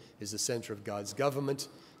Jerusalem is the center of God's government,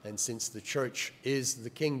 and since the church is the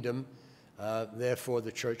kingdom, therefore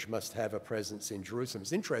the church must have a presence in Jerusalem.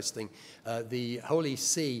 It's interesting, the Holy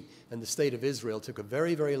See and the state of Israel took a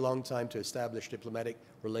very, very long time to establish diplomatic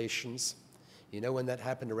relations. You know when that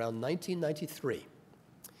happened? Around 1993,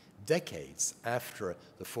 decades after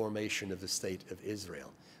the formation of the state of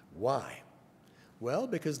Israel. Why? Well,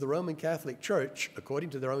 because the Roman Catholic Church, according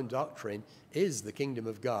to their own doctrine, is the kingdom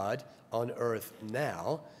of God on earth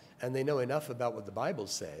now, and they know enough about what the Bible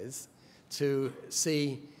says to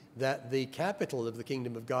see that the capital of the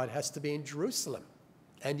kingdom of God has to be in Jerusalem.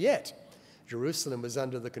 And yet, Jerusalem was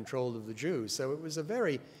under the control of the Jews. So it was a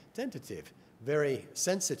very tentative, very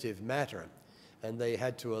sensitive matter. And they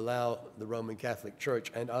had to allow the Roman Catholic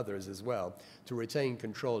Church and others as well to retain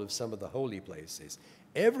control of some of the holy places.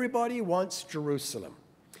 Everybody wants Jerusalem.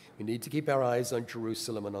 We need to keep our eyes on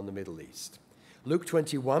Jerusalem and on the Middle East. Luke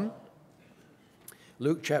 21.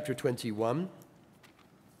 Luke chapter 21.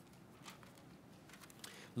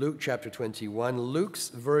 Luke chapter 21. Luke's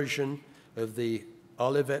version of the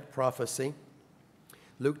Olivet prophecy.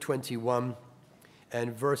 Luke 21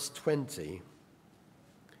 and verse 20.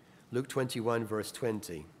 Luke 21, verse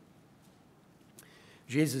 20.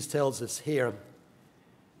 Jesus tells us here,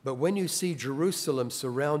 "But when you see Jerusalem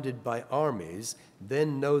surrounded by armies,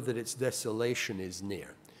 then know that its desolation is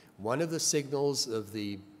near." One of the signals of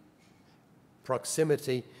the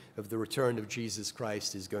proximity of the return of Jesus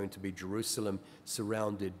Christ is going to be Jerusalem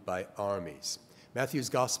surrounded by armies. Matthew's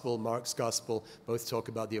gospel, Mark's gospel, both talk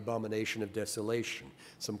about the abomination of desolation,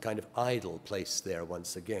 some kind of idol placed there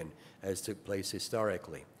once again, as took place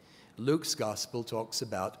historically. Luke's gospel talks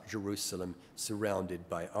about Jerusalem surrounded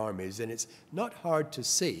by armies, and it's not hard to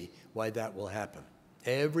see why that will happen.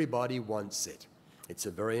 Everybody wants it. It's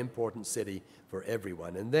a very important city for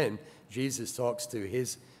everyone. And then Jesus talks to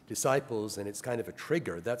his disciples, and it's kind of a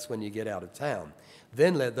trigger. That's when you get out of town.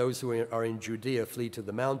 "Then let those who are in Judea flee to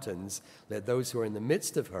the mountains. Let those who are in the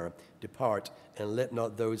midst of her depart, and let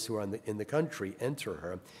not those who are in the country enter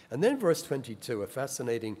her." And then verse 22, a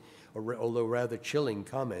fascinating, although rather chilling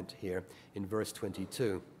comment here in verse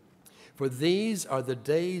 22. "For these are the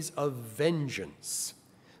days of vengeance,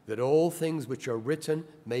 that all things which are written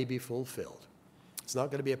may be fulfilled." It's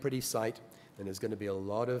not going to be a pretty sight, and there's going to be a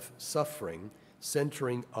lot of suffering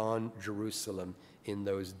centering on Jerusalem in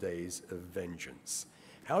those days of vengeance.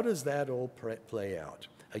 How does that all play out?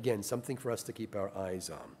 Again, something for us to keep our eyes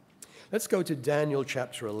on. Let's go to Daniel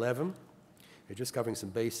chapter 11. We're just covering some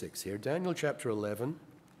basics here. Daniel chapter 11.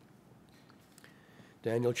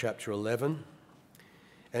 Daniel chapter 11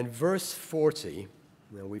 and verse 40.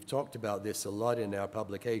 Now, we've talked about this a lot in our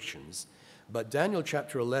publications, but Daniel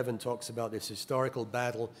chapter 11 talks about this historical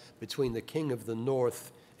battle between the king of the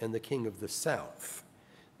north and the king of the south.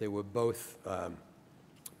 They were both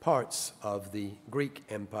parts of the Greek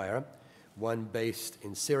Empire, one based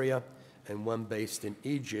in Syria and one based in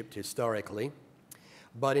Egypt historically.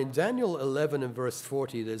 But in Daniel 11 and verse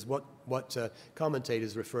 40, there's what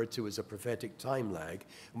commentators refer to as a prophetic time lag,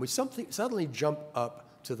 and we suddenly jump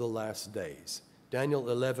up to the last days. Daniel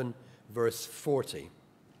 11 verse 40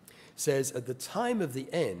 says, "At the time of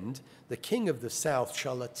the end, the king of the south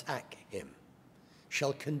shall attack him,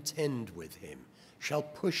 shall contend with him, shall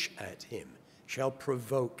push at him, shall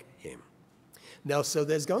provoke him." Now, so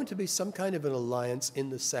there's going to be some kind of an alliance in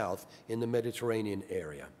the south, in the Mediterranean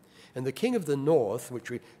area. And the king of the north,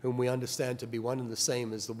 whom we understand to be one and the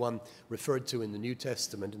same as the one referred to in the New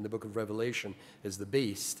Testament in the book of Revelation as the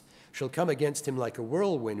beast, shall come against him like a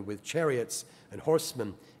whirlwind with chariots and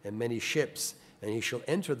horsemen and many ships, and he shall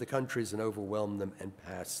enter the countries and overwhelm them and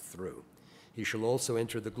pass through. He shall also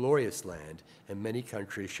enter the glorious land, and many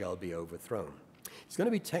countries shall be overthrown. He's going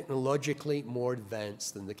to be technologically more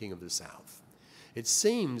advanced than the king of the south. It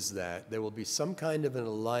seems that there will be some kind of an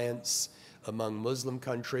alliance among Muslim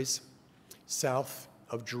countries south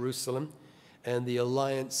of Jerusalem, and the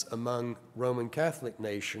alliance among Roman Catholic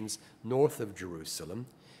nations north of Jerusalem.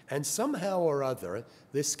 And somehow or other,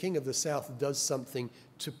 this king of the south does something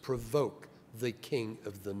to provoke the king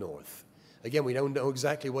of the north. Again, we don't know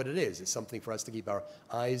exactly what it is. It's something for us to keep our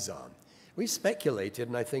eyes on. We speculated,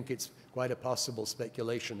 and I think it's quite a possible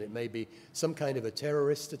speculation, it may be some kind of a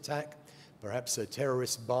terrorist attack, perhaps a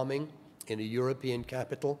terrorist bombing in a European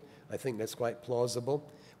capital. I think that's quite plausible.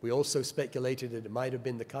 We also speculated that it might have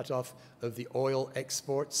been the cutoff of the oil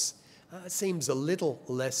exports. It seems a little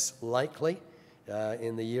less likely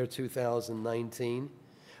in the year 2019.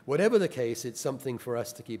 Whatever the case, it's something for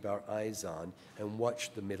us to keep our eyes on and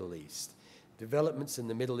watch the Middle East. Developments in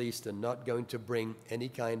the Middle East are not going to bring any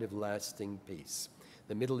kind of lasting peace.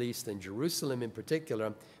 The Middle East and Jerusalem in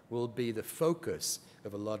particular will be the focus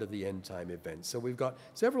of a lot of the end-time events. So we've got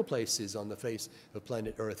several places on the face of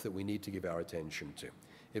planet Earth that we need to give our attention to.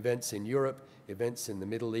 Events in Europe, events in the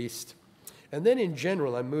Middle East. And then in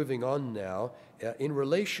general, I'm moving on now, in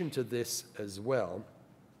relation to this as well,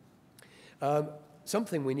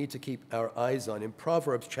 something we need to keep our eyes on in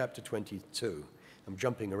Proverbs chapter 22. I'm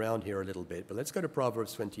jumping around here a little bit, but let's go to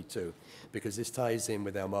Proverbs 22, because this ties in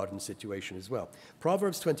with our modern situation as well.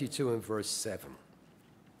 Proverbs 22 and verse 7.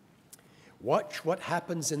 Watch what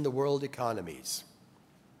happens in the world economies.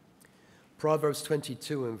 Proverbs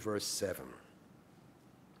 22 and verse 7.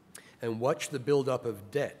 And watch the buildup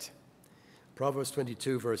of debt. Proverbs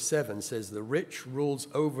 22, verse 7 says, "The rich rules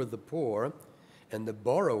over the poor, and the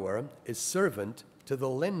borrower is servant to the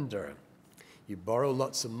lender." You borrow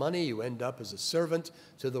lots of money, you end up as a servant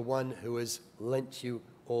to the one who has lent you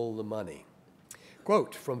all the money.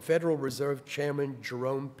 Quote from Federal Reserve Chairman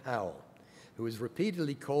Jerome Powell, who has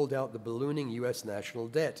repeatedly called out the ballooning U.S. national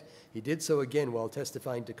debt. He did so again while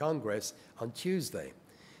testifying to Congress on Tuesday.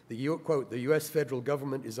 Quote, "The U.S. federal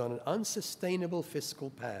government is on an unsustainable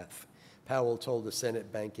fiscal path," Powell told the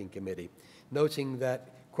Senate Banking Committee, noting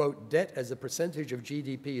that, quote, "debt as a percentage of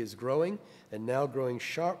GDP is growing and now growing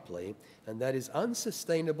sharply, and that is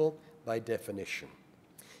unsustainable by definition."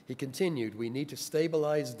 He continued, "We need to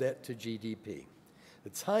stabilize debt to GDP.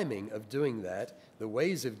 The timing of doing that, the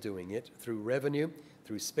ways of doing it, through revenue,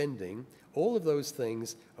 through spending, all of those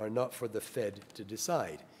things are not for the Fed to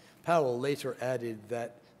decide." Powell later added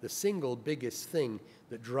that the single biggest thing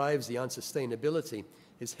that drives the unsustainability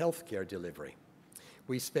is healthcare delivery.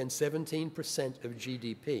 We spend 17% of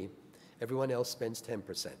GDP. Everyone else spends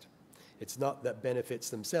 10%. It's not that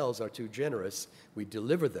benefits themselves are too generous. We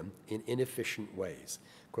deliver them in inefficient ways.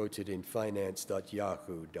 Quoted in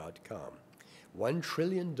finance.yahoo.com. $1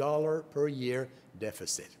 trillion per year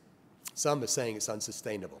deficit. Some are saying it's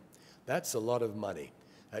unsustainable. That's a lot of money.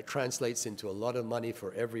 That translates into a lot of money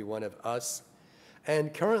for every one of us.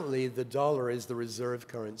 And currently, the dollar is the reserve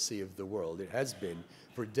currency of the world. It has been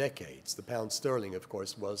for decades. The pound sterling, of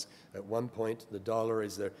course, was at one point. The dollar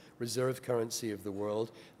is the reserve currency of the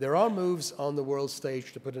world. There are moves on the world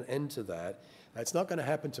stage to put an end to that. It's not going to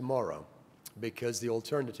happen tomorrow because the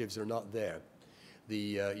alternatives are not there.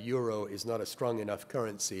 The euro is not a strong enough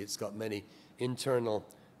currency. It's got many internal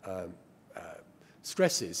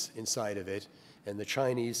stresses inside of it, and the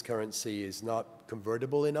Chinese currency is not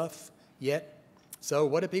convertible enough yet. So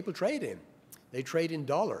what do people trade in? They trade in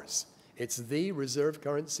dollars. It's the reserve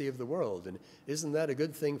currency of the world, and isn't that a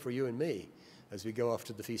good thing for you and me as we go off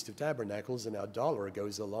to the Feast of Tabernacles and our dollar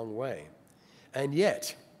goes a long way? And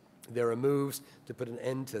yet, there are moves to put an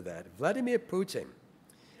end to that. Vladimir Putin,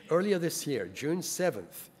 earlier this year, June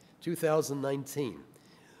 7th, 2019,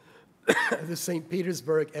 the St.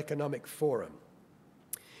 Petersburg Economic Forum.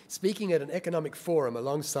 Speaking at an economic forum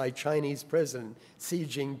alongside Chinese President Xi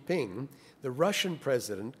Jinping, the Russian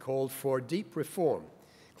president called for deep reform,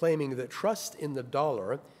 claiming that trust in the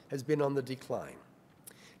dollar has been on the decline.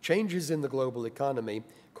 Changes in the global economy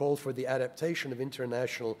called for the adaptation of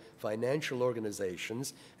international financial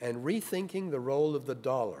organizations and rethinking the role of the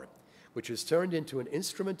dollar, which has turned into an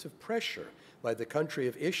instrument of pressure by the country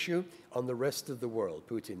of issue on the rest of the world,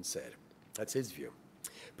 Putin said. That's his view.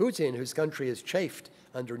 Putin, whose country has chafed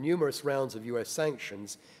under numerous rounds of U.S.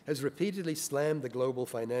 sanctions, has repeatedly slammed the global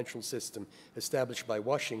financial system established by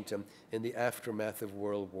Washington in the aftermath of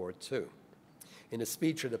World War II. In a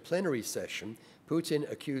speech at a plenary session, Putin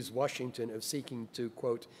accused Washington of seeking to,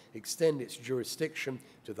 quote, extend its jurisdiction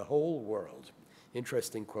to the whole world.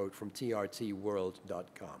 Interesting quote from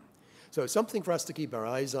trtworld.com. So something for us to keep our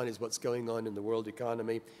eyes on is what's going on in the world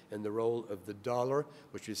economy and the role of the dollar,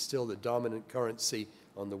 which is still the dominant currency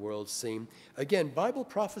on the world scene. Again, Bible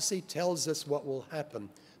prophecy tells us what will happen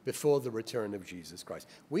before the return of Jesus Christ.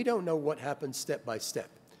 We don't know what happens step by step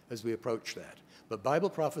as we approach that, but Bible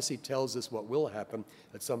prophecy tells us what will happen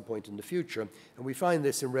at some point in the future, and we find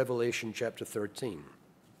this in Revelation chapter 13.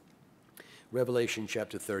 Revelation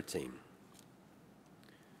chapter 13.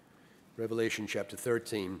 Revelation chapter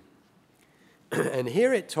 13. And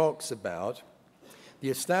here it talks about the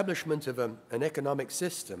establishment of an economic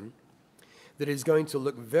system that is going to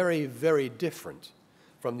look very, very different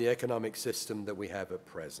from the economic system that we have at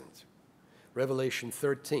present. Revelation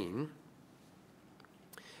 13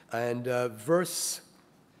 and verse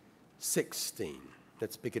 16.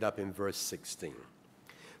 Let's pick it up in verse 16.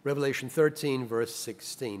 Revelation 13, verse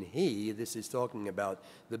 16. He, this is talking about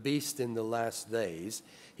the beast in the last days,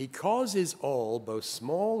 he causes all, both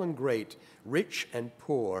small and great, rich and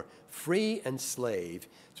poor, free and slave,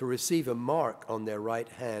 to receive a mark on their right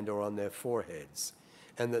hand or on their foreheads,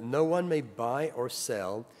 and that no one may buy or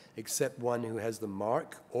sell except one who has the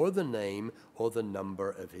mark or the name or the number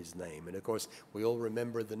of his name. And of course, we all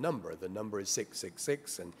remember the number. The number is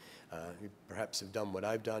 666, and you perhaps have done what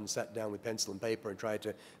I've done, sat down with pencil and paper and tried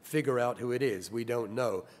to figure out who it is. We don't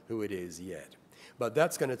know who it is yet. But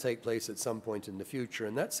that's going to take place at some point in the future,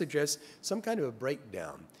 and that suggests some kind of a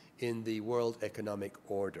breakdown in the world economic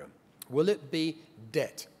order. Will it be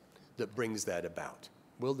debt that brings that about?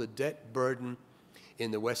 Will the debt burden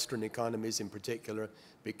in the Western economies in particular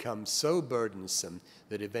become so burdensome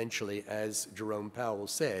that eventually, as Jerome Powell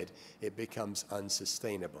said, it becomes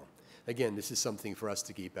unsustainable? Again, this is something for us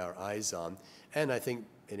to keep our eyes on, and I think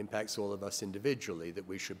it impacts all of us individually, that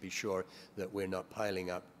we should be sure that we're not piling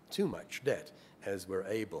up too much debt as we're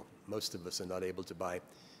able. Most of us are not able to buy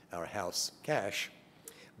our house cash,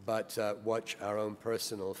 but watch our own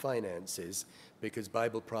personal finances, because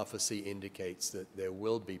Bible prophecy indicates that there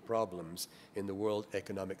will be problems in the world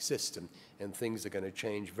economic system, and things are going to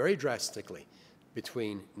change very drastically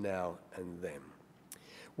between now and then.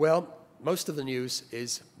 Well, most of the news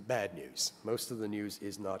is bad news. Most of the news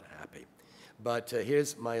is not happy. But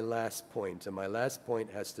here's my last point, and my last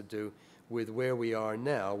point has to do with where we are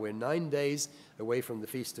now. We're 9 days away from the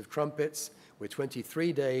Feast of Trumpets. We're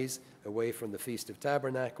 23 days away from the Feast of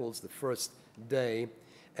Tabernacles, the first day.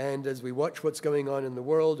 And as we watch what's going on in the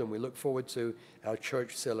world and we look forward to our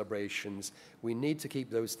church celebrations, we need to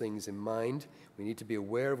keep those things in mind. We need to be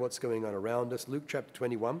aware of what's going on around us. Luke chapter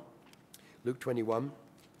 21. Luke 21.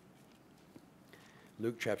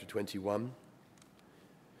 Luke chapter 21.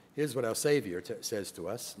 Here's what our Savior says to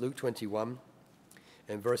us. Luke 21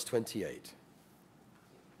 and verse 28.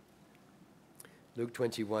 Luke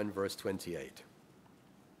 21, verse 28.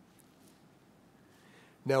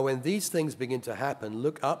 Now, when these things begin to happen,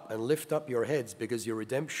 look up and lift up your heads, because your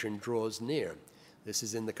redemption draws near. This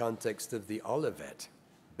is in the context of the Olivet.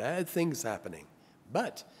 Bad things happening,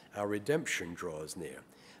 but our redemption draws near.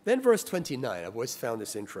 Then verse 29, I've always found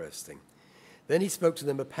this interesting. Then he spoke to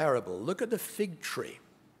them a parable. Look at the fig tree.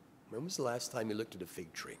 When was the last time you looked at a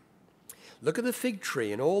fig tree? Look at the fig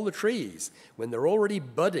tree and all the trees. When they're already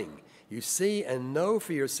budding, you see and know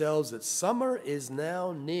for yourselves that summer is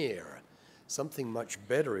now near. Something much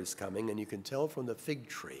better is coming, and you can tell from the fig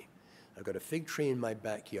tree. I've got a fig tree in my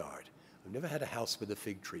backyard. I've never had a house with a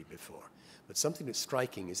fig tree before, but something that's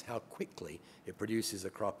striking is how quickly it produces a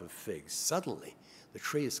crop of figs. Suddenly, the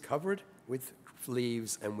tree is covered with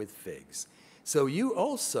leaves and with figs. So you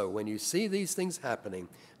also, when you see these things happening,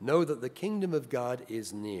 know that the kingdom of God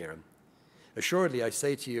is near. Assuredly, I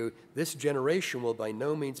say to you, this generation will by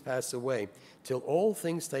no means pass away till all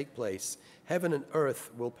things take place. Heaven and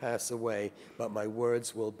earth will pass away, but my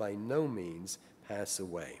words will by no means pass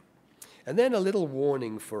away. And then a little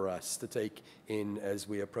warning for us to take in as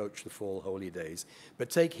we approach the fall holy days. But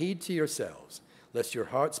take heed to yourselves, lest your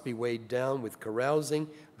hearts be weighed down with carousing,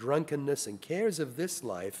 drunkenness, and cares of this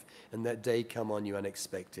life, and that day come on you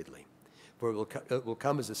unexpectedly. For it will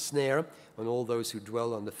come as a snare on all those who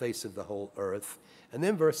dwell on the face of the whole earth. And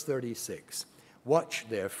then verse 36, watch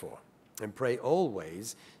therefore, and pray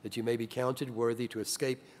always that you may be counted worthy to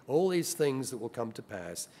escape all these things that will come to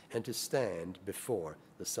pass, and to stand before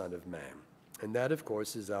the Son of Man. And that, of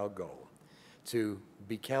course, is our goal, to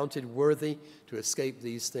be counted worthy to escape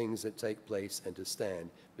these things that take place and to stand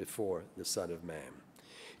before the Son of Man.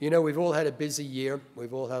 You know, we've all had a busy year.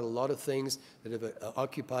 We've all had a lot of things that have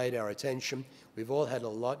occupied our attention. We've all had a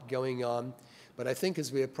lot going on. But I think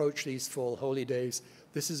as we approach these fall holy days,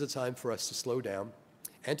 this is a time for us to slow down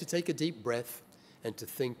and to take a deep breath and to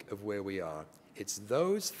think of where we are. It's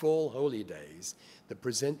those fall holy days that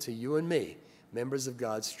present to you and me, members of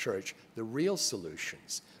God's church, the real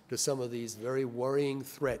solutions to some of these very worrying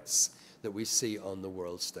threats that we see on the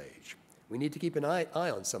world stage. We need to keep an eye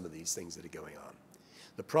on some of these things that are going on.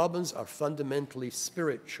 The problems are fundamentally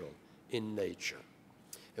spiritual in nature.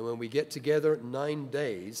 And when we get together 9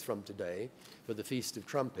 days from today for the Feast of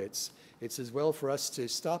Trumpets, it's as well for us to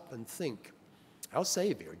stop and think. Our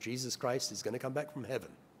Savior, Jesus Christ, is going to come back from heaven,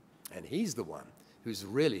 and he's the one who's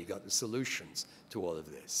really got the solutions to all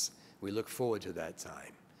of this. We look forward to that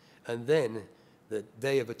time. And then the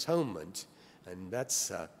Day of Atonement, and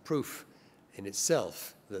that's proof in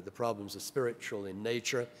itself that the problems are spiritual in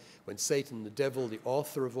nature. When Satan, the devil, the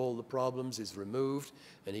author of all the problems, is removed,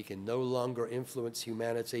 and he can no longer influence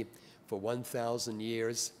humanity for 1,000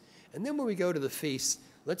 years. And then when we go to the feast,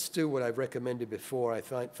 let's do what I've recommended before. I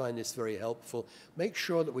find this very helpful. Make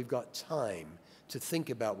sure that we've got time to think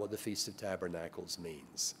about what the Feast of Tabernacles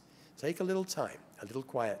means. Take a little time, a little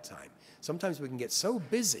quiet time. Sometimes we can get so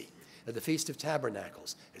busy at the Feast of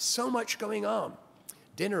Tabernacles. There's so much going on.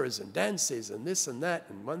 Dinners and dances and this and that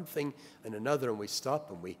and one thing and another, and we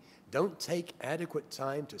stop and we don't take adequate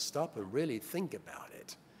time to stop and really think about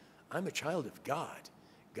it. I'm a child of God.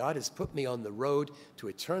 God has put me on the road to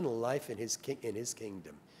eternal life in his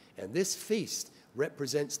kingdom. And this feast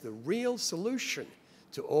represents the real solution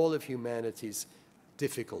to all of humanity's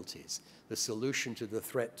difficulties, the solution to the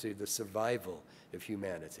threat to the survival of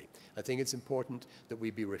humanity. I think it's important that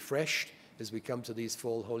we be refreshed as we come to these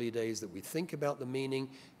fall holy days, that we think about the meaning,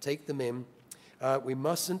 take them in. We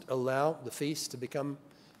mustn't allow the feast to become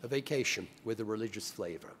a vacation with a religious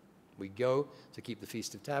flavor. We go to keep the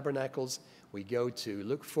Feast of Tabernacles. We go to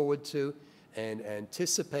look forward to and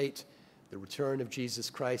anticipate the return of Jesus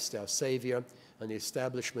Christ, our Savior, and the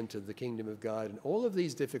establishment of the kingdom of God. And all of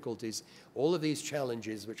these difficulties, all of these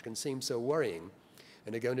challenges, which can seem so worrying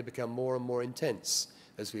and are going to become more and more intense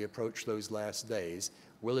as we approach those last days,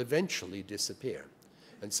 will eventually disappear.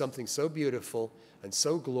 And something so beautiful and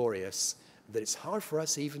so glorious that it's hard for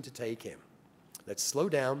us even to take in. Let's slow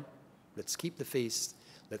down. Let's keep the feast.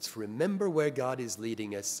 Let's remember where God is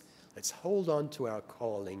leading us. Let's hold on to our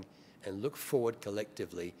calling and look forward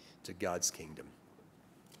collectively to God's kingdom.